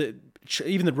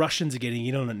 Even the Russians are getting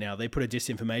in on it now. They put a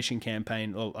disinformation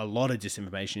campaign, or a lot of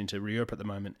disinformation into Europe at the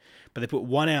moment. But they put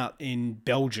one out in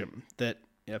Belgium that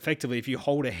effectively, if you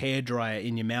hold a hairdryer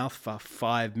in your mouth for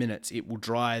 5 minutes, it will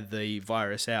dry the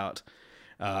virus out.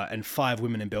 And 5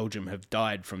 women in Belgium have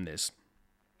died from this.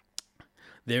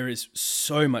 There is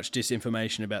so much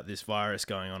disinformation about this virus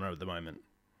going on at the moment.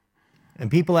 And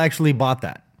people actually bought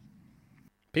that.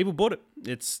 People bought it.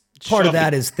 It's part of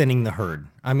that is thinning the herd.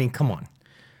 I mean, come on.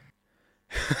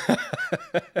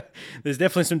 There's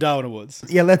definitely some Darwin Awards.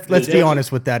 Yeah, let's be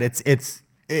honest with that.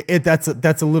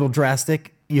 That's a little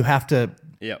drastic. You have to.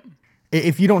 Yeah.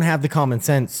 If you don't have the common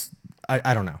sense,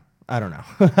 I don't know. I don't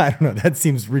know. That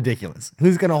seems ridiculous.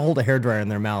 Who's going to hold a hairdryer in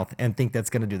their mouth and think that's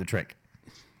going to do the trick?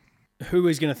 Who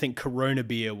is going to think Corona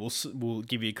beer will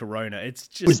give you Corona? It's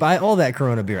just, would buy all that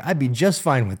Corona beer. I'd be just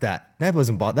fine with that. That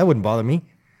wouldn't bother me.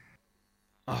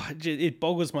 Oh, it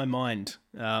boggles my mind.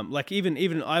 Like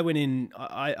even I went in.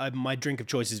 My drink of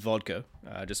choice is vodka,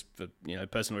 just for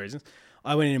personal reasons.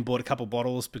 I went in and bought a couple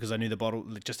bottles because I knew the bottle,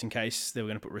 just in case they were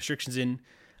going to put restrictions in.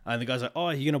 And the guy's like, "Oh,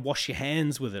 you're going to wash your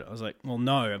hands with it?" I was like, "Well,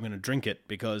 no, I'm going to drink it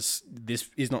because this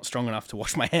is not strong enough to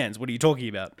wash my hands. What are you talking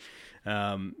about?"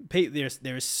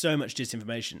 There is so much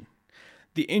disinformation.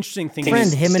 The interesting thing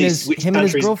is, him and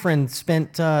his girlfriend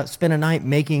spent a night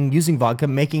using vodka,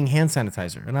 making hand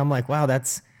sanitizer, and I'm like, wow,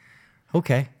 that's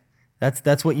okay.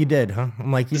 That's what you did, huh?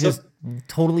 I'm like, you just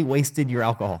totally wasted your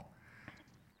alcohol.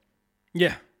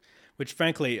 Yeah. Which,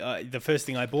 frankly, the first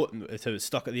thing I bought to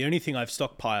stock, the only thing I've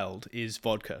stockpiled is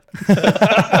vodka.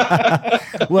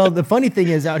 Well, the funny thing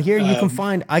is, out here you can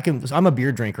find. I'm a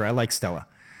beer drinker. I like Stella,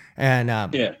 and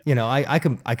I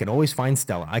can always find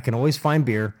Stella. I can always find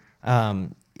beer. I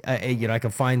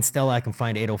can find Stella. I can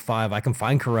find 805. I can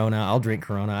find Corona. I'll drink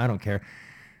Corona. I don't care.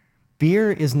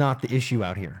 Beer is not the issue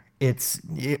out here.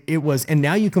 It was, and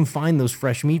now you can find those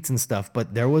fresh meats and stuff.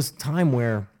 But there was time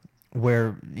where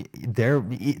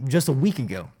just a week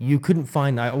ago, you couldn't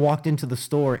find. I walked into the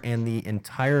store and the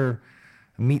entire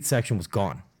meat section was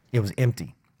gone. It was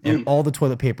empty, and all the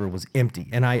toilet paper was empty,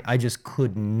 and I just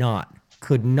could not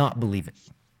believe it.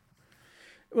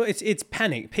 Well, it's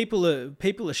panic. People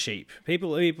are sheep.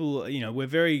 People. We're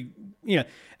very.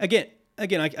 Again,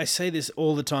 I say this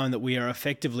all the time that we are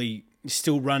effectively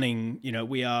still running.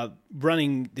 We are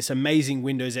running this amazing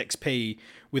Windows XP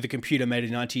with a computer made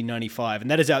in 1995,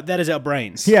 and that is our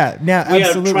brains. Yeah, now we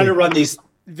absolutely. are trying to run these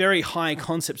very high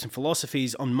concepts and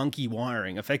philosophies on monkey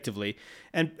wiring, effectively.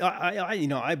 And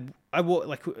I I walk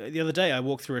like the other day. I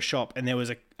walked through a shop and there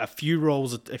was a few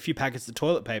packets of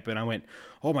toilet paper, and I went,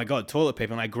 "Oh my god, toilet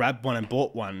paper!" And I grabbed one and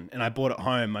bought one, and I bought it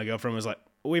home. My girlfriend was like,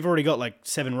 "We've already got like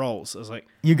 7 rolls." I was like,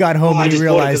 You got home and you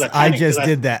realized I just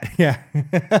did that. Yeah.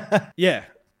 "Yeah."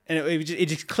 And it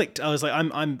just clicked. I was like,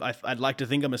 I'd like to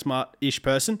think I'm a smart-ish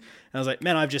person. And I was like,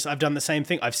 man, I've done the same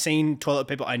thing. I've seen toilet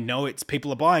paper. I know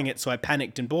people are buying it, so I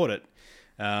panicked and bought it.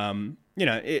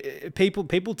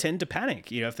 People tend to panic,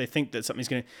 if they think that something's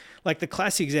going to, like the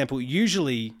classic example,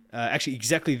 usually, actually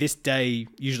exactly this day,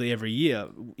 usually every year,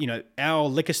 our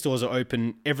liquor stores are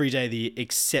open every day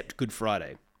except Good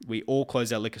Friday. We all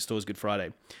close our liquor stores Good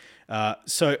Friday.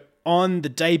 So on the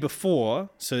day before,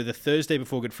 so the Thursday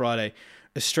before Good Friday,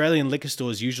 Australian liquor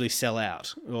stores usually sell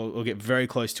out or get very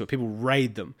close to it. People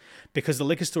raid them because the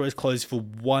liquor store is closed for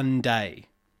one day.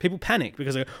 People panic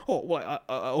because they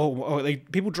go,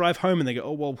 people drive home and they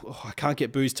go, I can't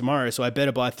get booze tomorrow, so I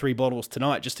better buy 3 bottles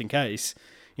tonight just in case.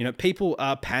 People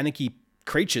are panicky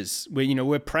creatures.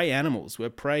 We're prey animals. We're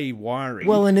prey wiring.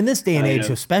 Well, and in this day and age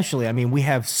especially, I mean, we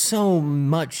have so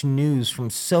much news from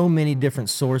so many different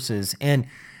sources. And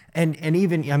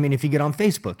even, I mean, if you get on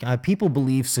Facebook, people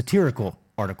believe satirical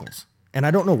articles. And I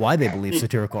don't know why they believe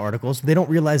satirical articles. They don't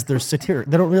realize they're satire.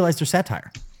 They don't realize they're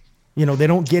satire. They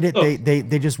don't get it.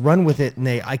 They just run with it, and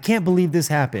I can't believe this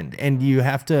happened. And you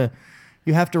have to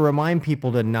remind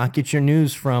people to not get your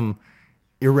news from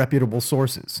irreputable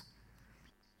sources.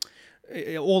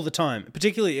 All the time,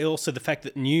 particularly also the fact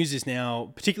that news is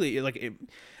now, particularly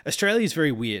Australia is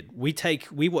very weird.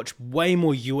 We watch way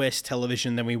more US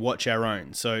television than we watch our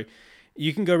own. So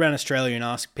you can go around Australia and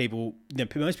ask people,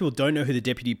 most people don't know who the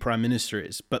Deputy Prime Minister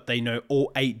is, but they know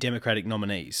all 8 Democratic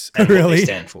nominees and really? what they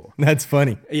stand for. That's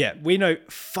funny. Yeah, we know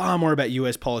far more about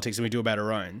US politics than we do about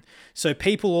our own. So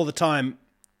people all the time,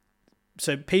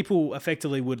 people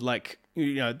effectively would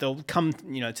they'll come,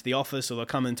 to the office, or they'll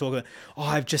come and talk about,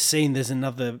 I've just seen there's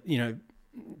another,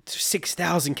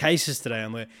 6,000 cases today.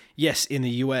 I'm like, yes, in the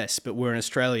US, but we're in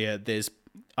Australia, there's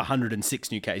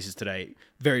 106 new cases today.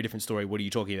 Very different story. What are you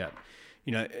talking about?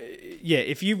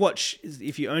 If you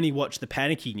only watch the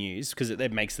panicky news because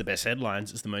it makes the best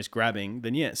headlines, it's the most grabbing,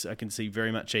 then yes, I can see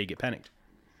very much how you get panicked.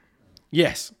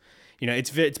 Yes.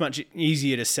 It's much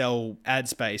easier to sell ad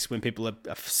space when people are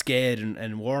scared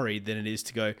and worried than it is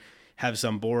to go have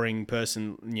some boring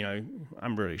person,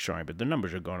 I'm really sorry, but the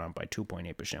numbers are going up by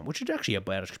 2.8%, which is actually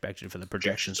about expected for the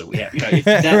projections that we have. If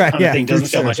that kind of thing doesn't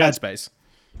sell much ad space.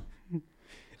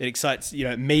 It excites,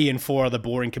 me and 4 other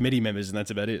boring committee members, and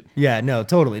that's about it. Yeah, no,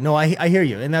 totally. No, I hear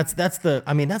you. And that's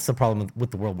the problem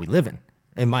with the world we live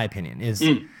in my opinion, is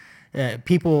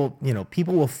people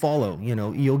will follow,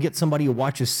 you'll get somebody who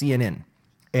watches CNN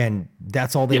and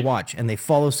that's all they watch, and they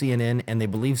follow CNN and they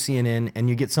believe CNN, and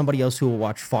you get somebody else who will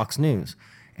watch Fox News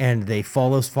and they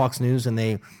follow Fox News and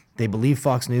they believe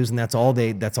Fox News, and that's all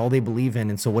they believe in.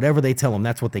 And so whatever they tell them,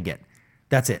 that's what they get.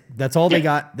 That's it. That's all they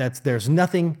got. There's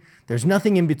nothing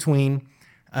in between.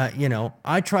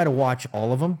 I try to watch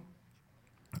all of them,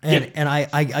 and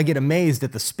I get amazed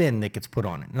at the spin that gets put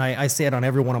on it. And I say it on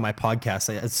every one of my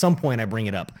podcasts. At some point I bring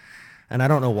it up, and I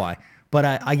don't know why, but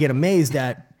I get amazed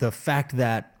at the fact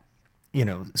that,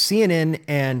 CNN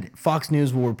and Fox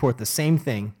News will report the same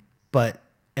thing, but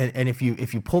and if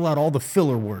you pull out all the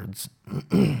filler words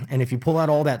and if you pull out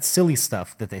all that silly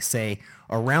stuff that they say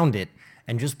around it,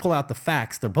 and just pull out the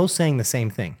facts, they're both saying the same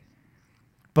thing.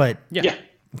 But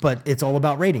it's all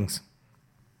about ratings.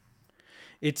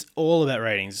 It's all about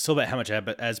ratings. It's all about how much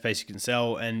ad space you can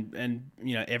sell, and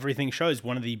everything shows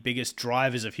one of the biggest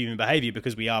drivers of human behavior,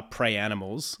 because we are prey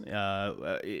animals,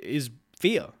 is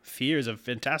fear. Fear is a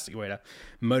fantastic way to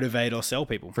motivate or sell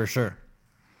people. For sure.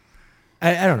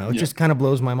 I don't know. It just kind of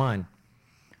blows my mind.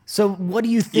 So what do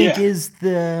you think is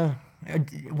the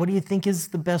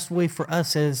best way for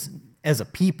us as a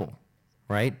people,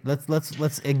 right?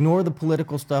 Let's ignore the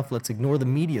political stuff. Let's ignore the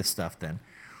media stuff then.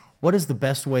 What is the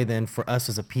best way then for us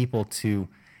as a people to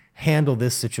handle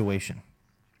this situation?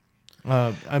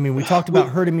 We talked about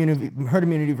herd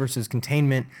immunity versus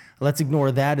containment. Let's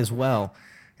ignore that as well.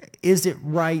 Is it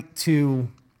right to?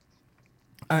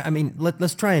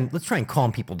 Let's try and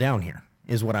calm people down here.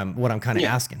 Is what I'm kind of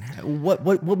asking. What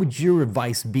would your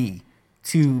advice be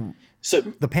to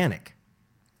the panic?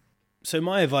 So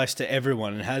my advice to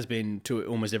everyone, and has been to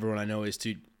almost everyone I know, is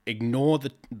to ignore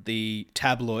the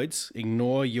tabloids,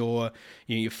 ignore your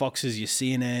Foxes, your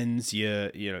CNNs,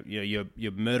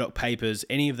 your Murdoch papers,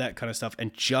 any of that kind of stuff,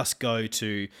 and just go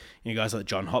to guys like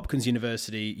Johns Hopkins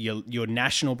University, your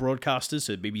national broadcasters,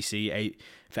 so BBC,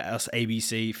 for us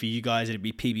ABC, for you guys it'd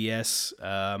be PBS,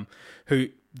 who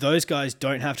those guys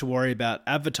don't have to worry about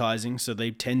advertising, so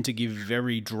they tend to give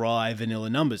very dry, vanilla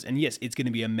numbers. And yes, it's going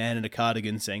to be a man in a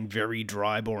cardigan saying very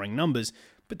dry, boring numbers,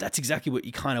 but that's exactly what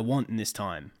you kind of want in this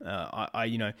time.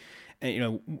 When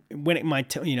it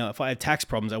might, if I have tax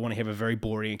problems, I want to have a very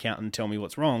boring accountant tell me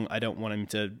what's wrong. I don't want him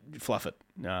to fluff it.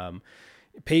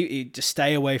 Just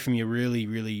stay away from your really,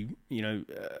 really,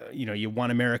 your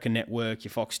One America Network,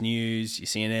 your Fox News, your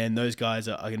CNN. Those guys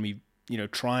are going to be,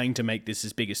 trying to make this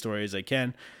as big a story as they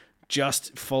can.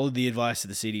 Just follow the advice of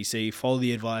the CDC, follow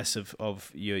the advice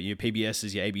of your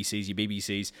PBSs, your ABCs, your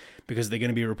BBCs, because they're going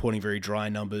to be reporting very dry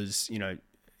numbers.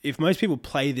 If most people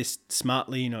play this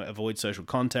smartly, avoid social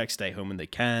contact, stay home when they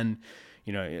can,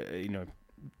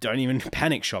 don't even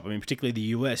panic shop. I mean, particularly the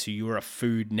US, you are a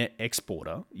food net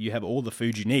exporter. You have all the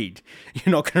food you need.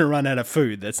 You're not going to run out of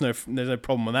food. There's no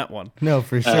problem with that one. No,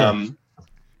 for sure.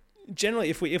 Generally,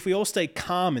 if we all stay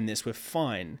calm in this, we're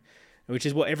fine. Which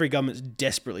is what every government's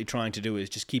desperately trying to do, is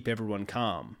just keep everyone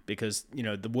calm. Because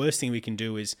the worst thing we can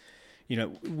do is,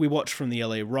 we watch from the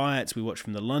LA riots, we watch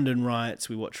from the London riots,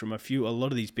 we watch from a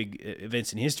lot of these big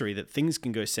events in history that things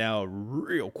can go sour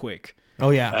real quick.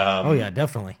 Oh yeah,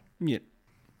 definitely. Yeah.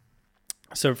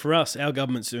 So for us, our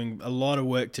government's doing a lot of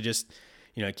work to just,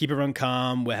 keep everyone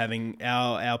calm. We're having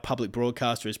our public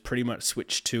broadcaster has pretty much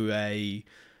switched to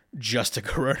just a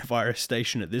coronavirus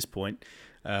station at this point.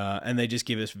 And they just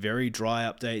give us very dry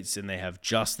updates, and they have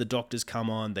just the doctors come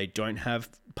on. They don't have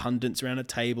pundits around a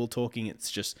table talking.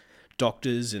 It's just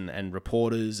doctors and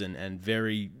reporters and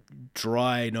very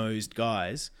dry-nosed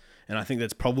guys. And I think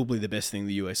that's probably the best thing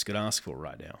the US could ask for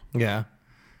right now. Yeah.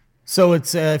 So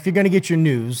it's if you're going to get your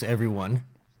news, everyone,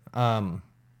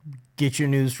 get your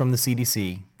news from the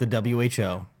CDC, the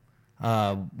WHO,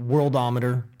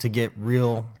 Worldometer to get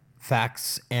real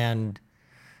facts and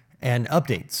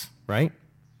updates, right?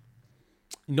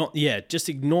 Just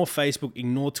ignore Facebook,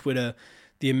 ignore Twitter.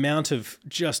 The amount of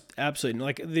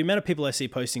the amount of people I see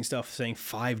posting stuff saying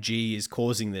 5G is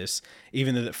causing this,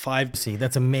 even though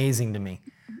that's amazing to me.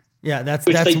 Yeah, that's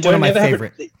one of my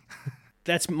favorite.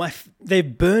 They're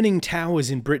burning towers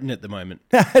in Britain at the moment.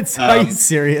 Are you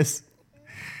serious?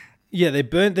 Yeah,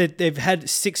 they've had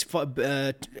 6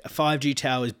 5G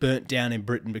towers burnt down in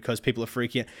Britain because people are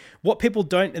freaking out. What people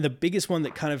don't, and the biggest one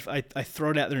that kind of I throw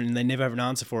it out there and they never have an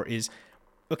answer for is,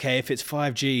 okay, if it's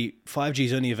 5G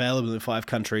is only available in 5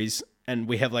 countries, and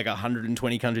we have like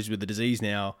 120 countries with the disease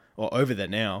now, or over that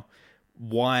now.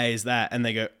 Why is that? And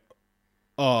they go,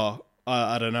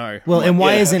 I don't know. Well, and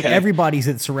why isn't everybody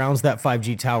that surrounds that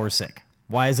 5G tower sick?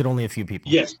 Why is it only a few people?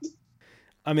 Yes.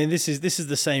 I mean, this is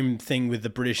the same thing with the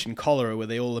British and cholera, where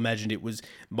they all imagined it was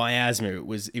miasma, it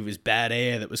was bad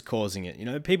air that was causing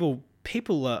it. People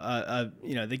are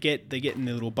they get in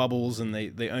their little bubbles, and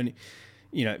they only.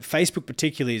 Facebook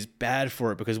particularly is bad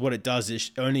for it, because what it does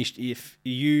is only if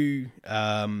you,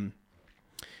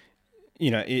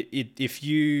 if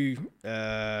you,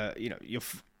 you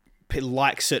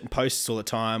like certain posts all the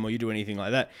time, or you do anything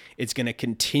like that, it's going to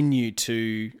continue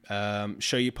to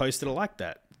show you posts that are like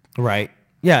that. Right.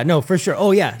 Yeah. No, for sure.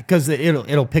 Oh yeah, because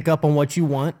it'll pick up on what you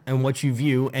want and what you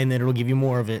view, and then it'll give you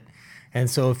more of it. And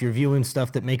so if you're viewing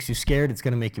stuff that makes you scared, it's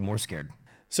going to make you more scared.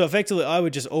 So effectively, I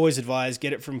would just always advise,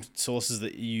 get it from sources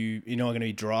that you know are going to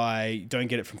be dry. Don't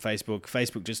get it from Facebook.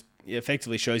 Facebook just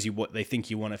effectively shows you what they think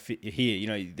you want to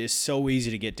hear. They're so easy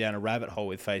to get down a rabbit hole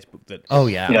with Facebook that. Oh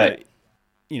yeah.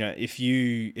 If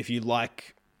you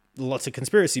like lots of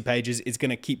conspiracy pages, it's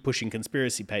going to keep pushing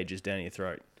conspiracy pages down your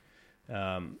throat.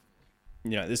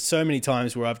 There's so many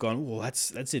times where I've gone, well,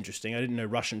 that's interesting. I didn't know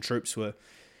Russian troops were.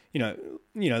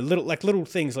 Little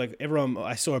things like everyone.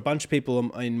 I saw a bunch of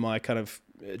people in my kind of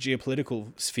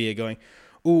geopolitical sphere going,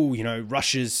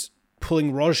 Russia's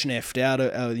pulling Rosneft out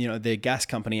of their gas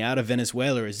company out of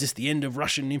Venezuela. Is this the end of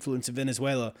Russian influence in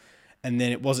Venezuela? And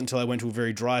then it wasn't until I went to a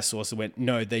very dry source that went,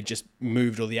 no, they just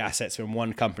moved all the assets from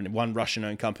one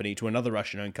Russian-owned company to another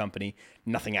Russian-owned company.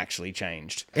 Nothing actually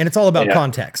changed. And it's all about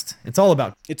context. It's all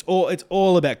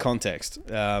all about context.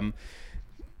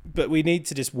 But we need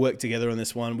to just work together on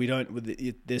this one.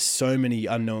 There's so many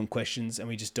unknown questions, and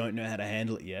we just don't know how to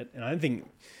handle it yet. And I think,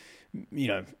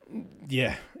 it'd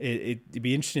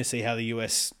be interesting to see how the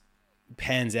US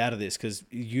pans out of this, because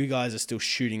you guys are still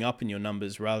shooting up in your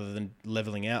numbers rather than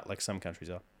leveling out like some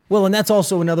countries are. Well, and that's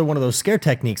also another one of those scare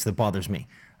techniques that bothers me.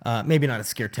 Maybe not a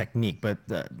scare technique, but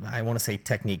I want to say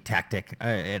tactic.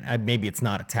 Maybe it's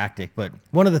not a tactic, but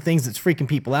one of the things that's freaking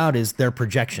people out is their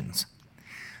projections.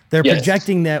 They're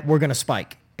projecting that we're going to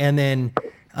spike. And then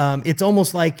it's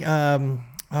almost like,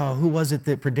 who was it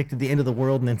that predicted the end of the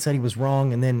world and then said he was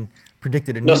wrong? And then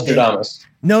predicted a new day. Nostradamus.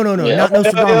 No, Yeah. not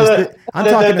Nostradamus. I'm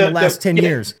talking in the last 10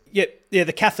 years. Yeah,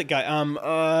 the Catholic guy.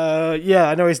 Yeah,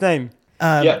 I know his name.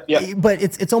 Yep. But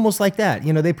it's almost like that.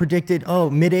 You know, they predicted,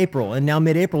 mid-April, and now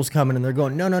mid-April's coming, and they're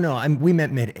going, no, we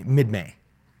meant mid-May.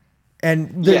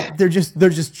 And they're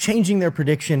just changing their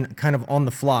prediction kind of on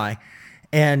the fly.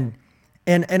 And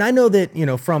I know that, you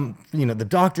know, from, you know, the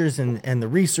doctors and the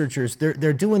researchers,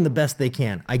 they're doing the best they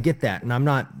can. I get that. And I'm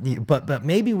not, but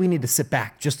maybe we need to sit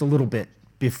back just a little bit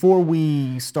before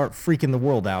we start freaking the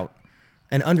world out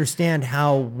and understand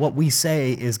how what we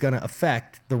say is going to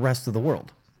affect the rest of the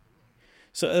world.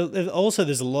 So also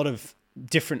there's a lot of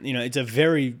different, you know,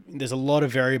 there's a lot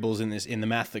of variables in the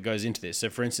math that goes into this. So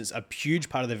for instance, a huge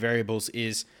part of the variables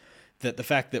is that the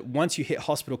fact that once you hit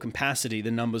hospital capacity,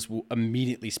 the numbers will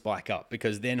immediately spike up,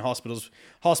 because then hospitals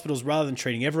rather than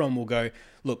treating everyone will go,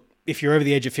 look, if you're over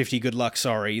the age of 50, good luck,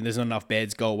 sorry, there's not enough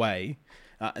beds, go away.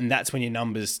 And that's when your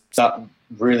numbers start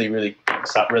really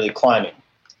climbing.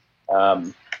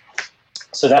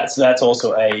 So that's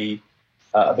also a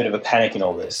bit of a panic in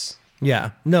all this.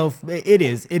 Yeah, no, it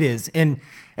is. And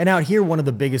out here, one of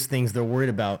the biggest things they're worried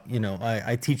about, you know,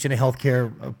 I teach in a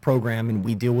healthcare program, and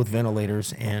we deal with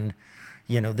ventilators, and,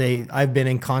 you know, I've been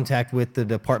in contact with the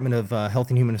Department of Health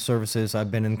and Human Services. I've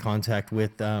been in contact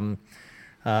with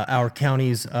our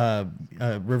county's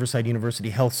Riverside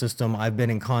University Health System. I've been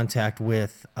in contact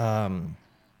with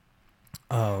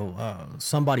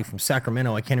somebody from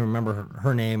Sacramento. I can't even remember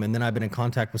her name. And then I've been in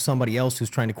contact with somebody else who's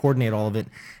trying to coordinate all of it.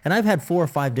 And I've had 4 or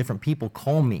 5 different people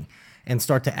call me and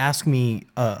start to ask me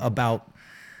about,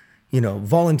 you know,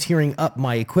 volunteering up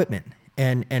my equipment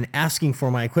and asking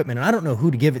for my equipment. And I don't know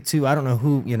who to give it to. I don't know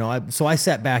who, you know, so I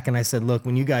sat back and I said, look,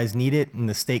 when you guys need it and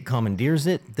the state commandeers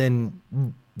it, then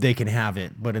they can have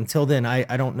it. But until then,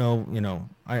 I don't know, you know,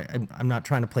 I'm not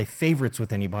trying to play favorites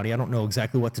with anybody. I don't know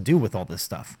exactly what to do with all this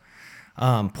stuff.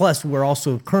 Plus, we're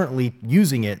also currently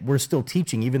using it. We're still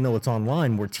teaching, even though it's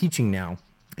online, we're teaching now.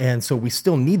 And so we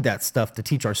still need that stuff to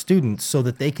teach our students so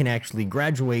that they can actually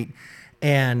graduate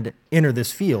and enter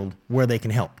this field where they can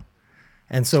help.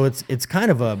 And so it's kind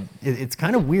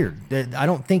of weird. I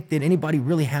don't think that anybody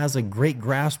really has a great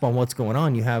grasp on what's going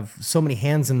on. You have so many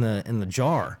hands in the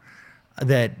jar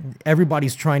that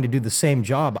everybody's trying to do the same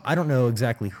job. I don't know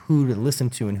exactly who to listen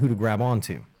to and who to grab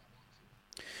onto.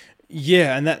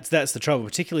 Yeah, and that's the trouble.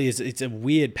 Particularly, is it's a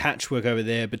weird patchwork over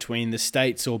there between the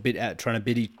states all trying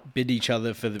to bid each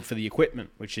other for the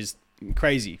equipment, which is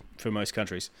crazy for most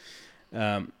countries.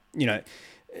 You know,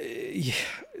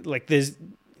 like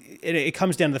it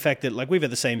comes down to the fact that, like, we've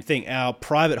had the same thing. Our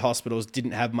private hospitals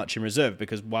didn't have much in reserve,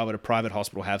 because why would a private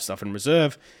hospital have stuff in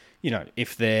reserve? You know,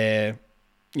 if they're,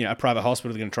 you know, a private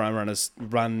hospital is going to try and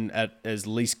run at as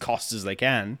least costs as they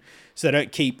can, so they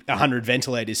don't keep 100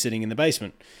 ventilators sitting in the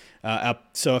basement.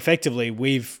 So effectively,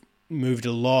 we've moved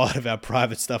a lot of our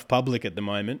private stuff public at the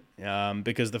moment,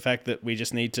 because the fact that we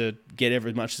just need to get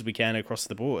as much as we can across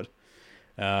the board.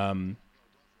 So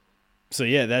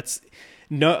yeah,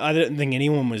 I don't think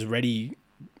anyone was ready,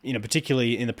 you know,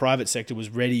 particularly in the private sector, was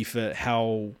ready for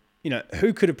how, you know,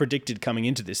 who could have predicted coming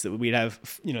into this that we'd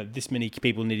have, you know, this many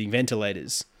people needing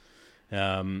ventilators.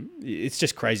 It's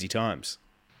just crazy times.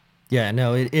 Yeah,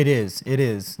 no, it is.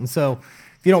 And so,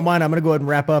 if you don't mind, I'm going to go ahead and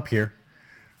wrap up here.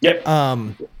 Yep.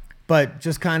 But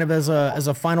just kind of as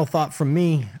a final thought from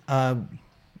me,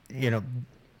 you know,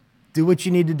 do what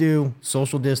you need to do,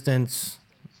 social distance.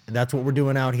 That's what we're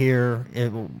doing out here.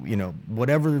 You know,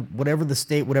 whatever the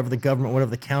state, whatever the government,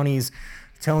 whatever the county's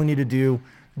telling you to do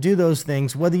those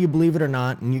things, whether you believe it or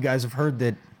not. And you guys have heard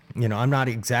that, you know, I'm not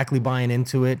exactly buying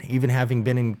into it. Even having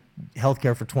been in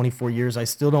healthcare for 24 years, I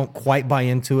still don't quite buy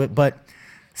into it. But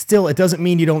still, it doesn't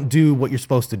mean you don't do what you're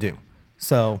supposed to do.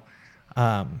 So,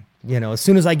 you know, as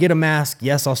soon as I get a mask,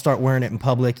 yes, I'll start wearing it in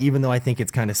public, even though I think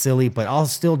it's kind of silly, but I'll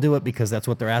still do it because that's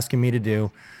what they're asking me to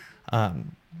do.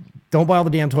 Don't buy all the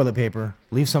damn toilet paper.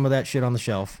 Leave some of that shit on the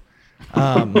shelf.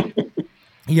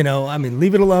 You know, I mean,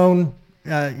 leave it alone.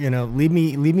 You know, leave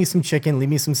me some chicken, leave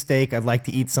me some steak. I'd like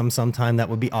to eat some sometime. That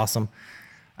would be awesome.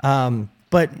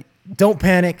 But don't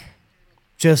panic.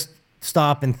 Just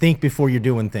stop and think before you're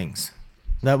doing things.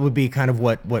 That would be kind of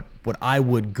what I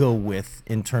would go with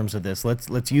in terms of this.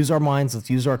 Let's use our minds. Let's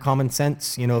use our common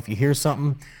sense. You know, if you hear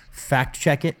something, fact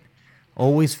check it.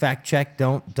 Always fact check.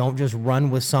 Don't just run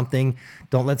with something.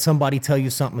 Don't let somebody tell you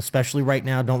something, especially right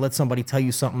now. Don't let somebody tell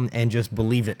you something and just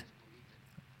believe it.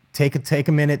 Take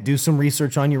a minute, do some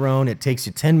research on your own. It takes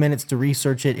you 10 minutes to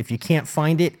research it. If you can't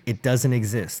find it, it doesn't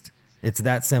exist. It's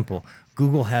that simple.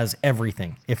 Google has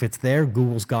everything. If it's there,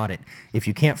 Google's got it. If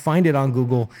you can't find it on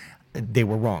Google, they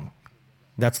were wrong.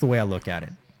 That's the way I look at it.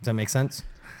 Does that make sense?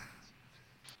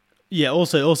 Yeah.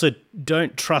 Also,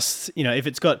 don't trust. If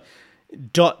it's got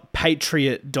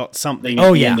 .patriot .something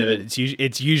at the end of it,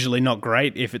 it's usually not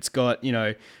great. If it's got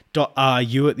 .ru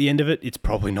at the end of it, it's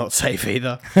probably not safe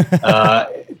either.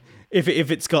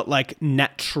 If it's got like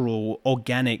natural,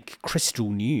 organic, crystal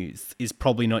news, is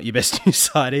probably not your best news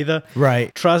site either.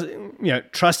 Right.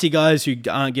 Trusty guys who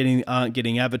aren't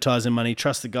getting advertising money.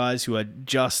 Trust the guys who are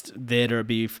just there to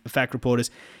be fact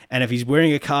reporters. And if he's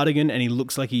wearing a cardigan and he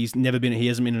looks like he hasn't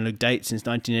been on a date since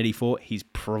 1984, he's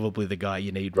probably the guy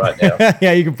you need right now.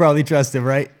 Yeah, you can probably trust him,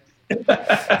 right?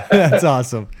 That's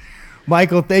awesome.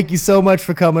 Michael, thank you so much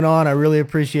for coming on. I really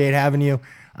appreciate having you.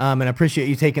 And I appreciate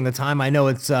you taking the time. I know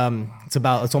it's almost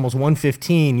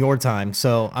 1:15 your time,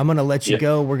 so I'm gonna let you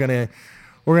go. We're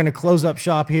gonna close up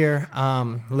shop here.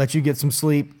 Let you get some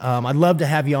sleep. I'd love to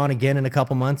have you on again in a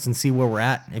couple months and see where we're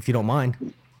at, if you don't mind.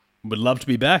 Would love to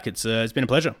be back. It's been a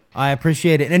pleasure. I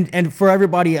appreciate it. And for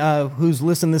everybody who's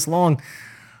listened this long,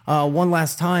 one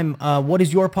last time, what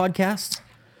is your podcast?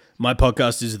 My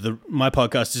podcast is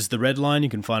The Red Line. You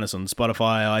can find us on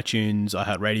Spotify, iTunes,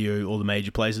 iHeartRadio, all the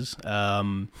major places.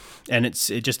 And it's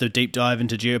just a deep dive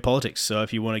into geopolitics. So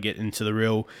if you want to get into the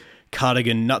real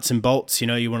cardigan nuts and bolts,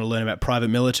 you want to learn about private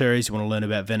militaries, you want to learn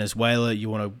about Venezuela, you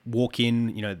want to walk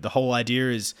in, the whole idea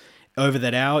is over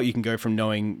that hour, you can go from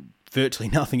knowing virtually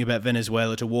nothing about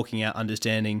Venezuela to walking out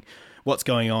understanding what's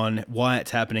going on, why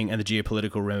it's happening, and the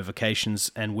geopolitical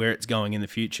ramifications and where it's going in the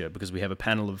future, because we have a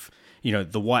panel of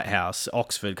the White House,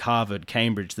 Oxford, Harvard,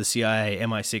 Cambridge, the CIA,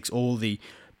 MI6, all the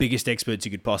biggest experts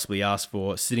you could possibly ask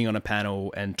for, sitting on a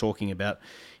panel and talking about,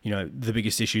 the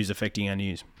biggest issues affecting our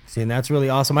news. See, and that's really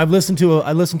awesome. I listened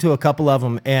to a couple of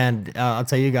them, and I'll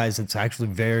tell you guys, it's actually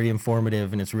very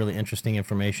informative and it's really interesting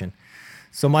information.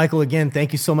 So, Michael, again,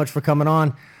 thank you so much for coming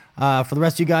on. For the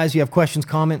rest of you guys, you have questions,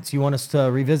 comments, you want us to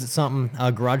revisit something,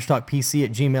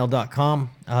 garagetalkpc@gmail.com.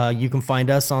 You can find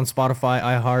us on Spotify,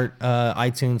 iHeart,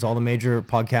 iTunes, all the major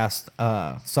podcast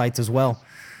sites as well.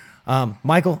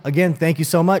 Michael, again, thank you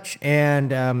so much.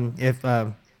 And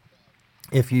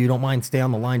if you don't mind, stay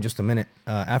on the line just a minute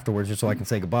afterwards, just so I can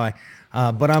say goodbye.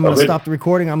 But I'm going to stop the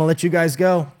recording. I'm going to let you guys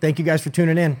go. Thank you guys for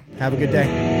tuning in. Have a good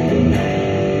day.